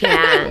question.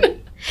 Yeah.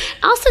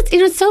 Also,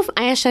 it's so,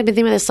 I've been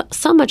thinking about this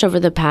so much over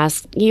the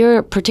past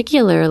year,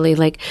 particularly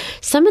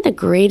some of the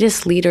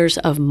greatest leaders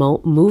of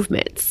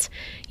movements.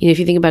 If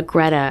you think about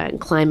Greta and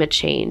climate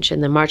change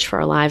and the March for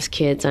Our Lives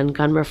kids on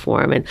gun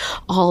reform and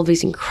all of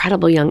these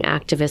incredible young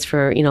activists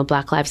for,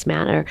 Black Lives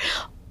Matter,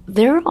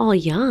 they're all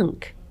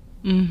young.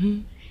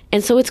 Mm-hmm.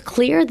 And so it's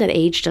clear that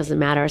age doesn't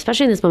matter,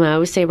 especially in this moment. I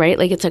always say, right,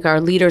 it's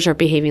our leaders are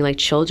behaving like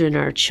children,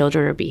 our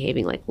children are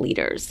behaving like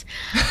leaders.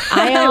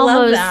 I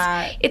love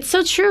that. It's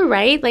so true,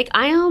 right?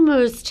 I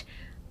almost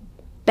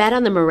bet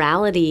on the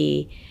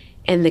morality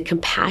and the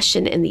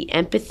compassion and the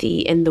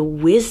empathy and the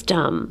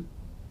wisdom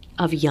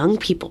of young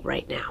people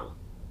right now.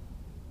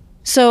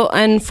 So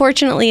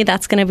unfortunately,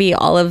 that's going to be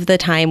all of the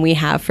time we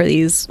have for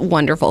these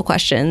wonderful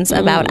questions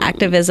about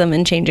activism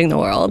and changing the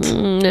world.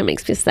 That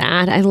makes me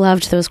sad. I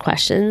loved those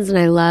questions, and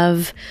I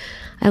love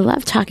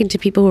talking to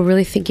people who are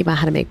really thinking about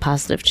how to make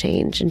positive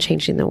change and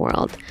changing the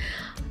world.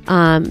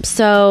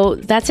 So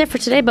that's it for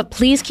today, but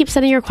please keep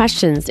sending your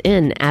questions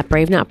in at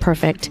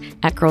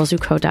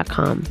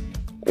bravenotperfect@girlswhocode.com.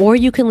 Or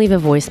you can leave a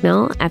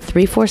voicemail at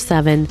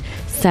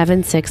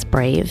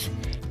 347-76-BRAVE,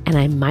 and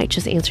I might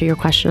just answer your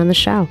question on the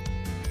show.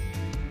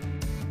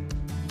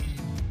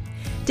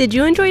 Did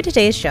you enjoy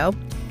today's show?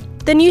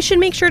 Then you should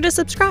make sure to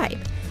subscribe.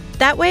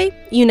 That way,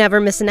 you never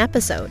miss an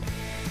episode.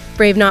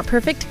 Brave Not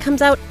Perfect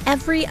comes out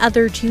every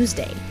other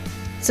Tuesday.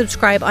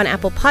 Subscribe on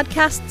Apple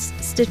Podcasts,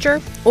 Stitcher,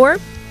 or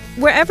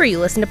wherever you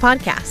listen to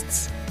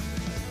podcasts.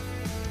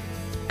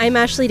 I'm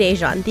Ashley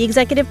Dejan, the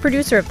executive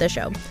producer of the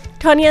show.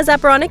 Tanya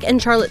Zaporonic and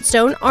Charlotte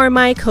Stone are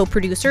my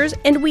co-producers,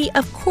 and we,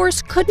 of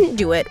course, couldn't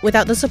do it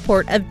without the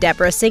support of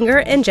Deborah Singer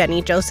and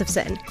Jenny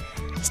Josephson.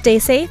 Stay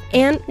safe,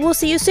 and we'll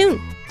see you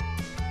soon.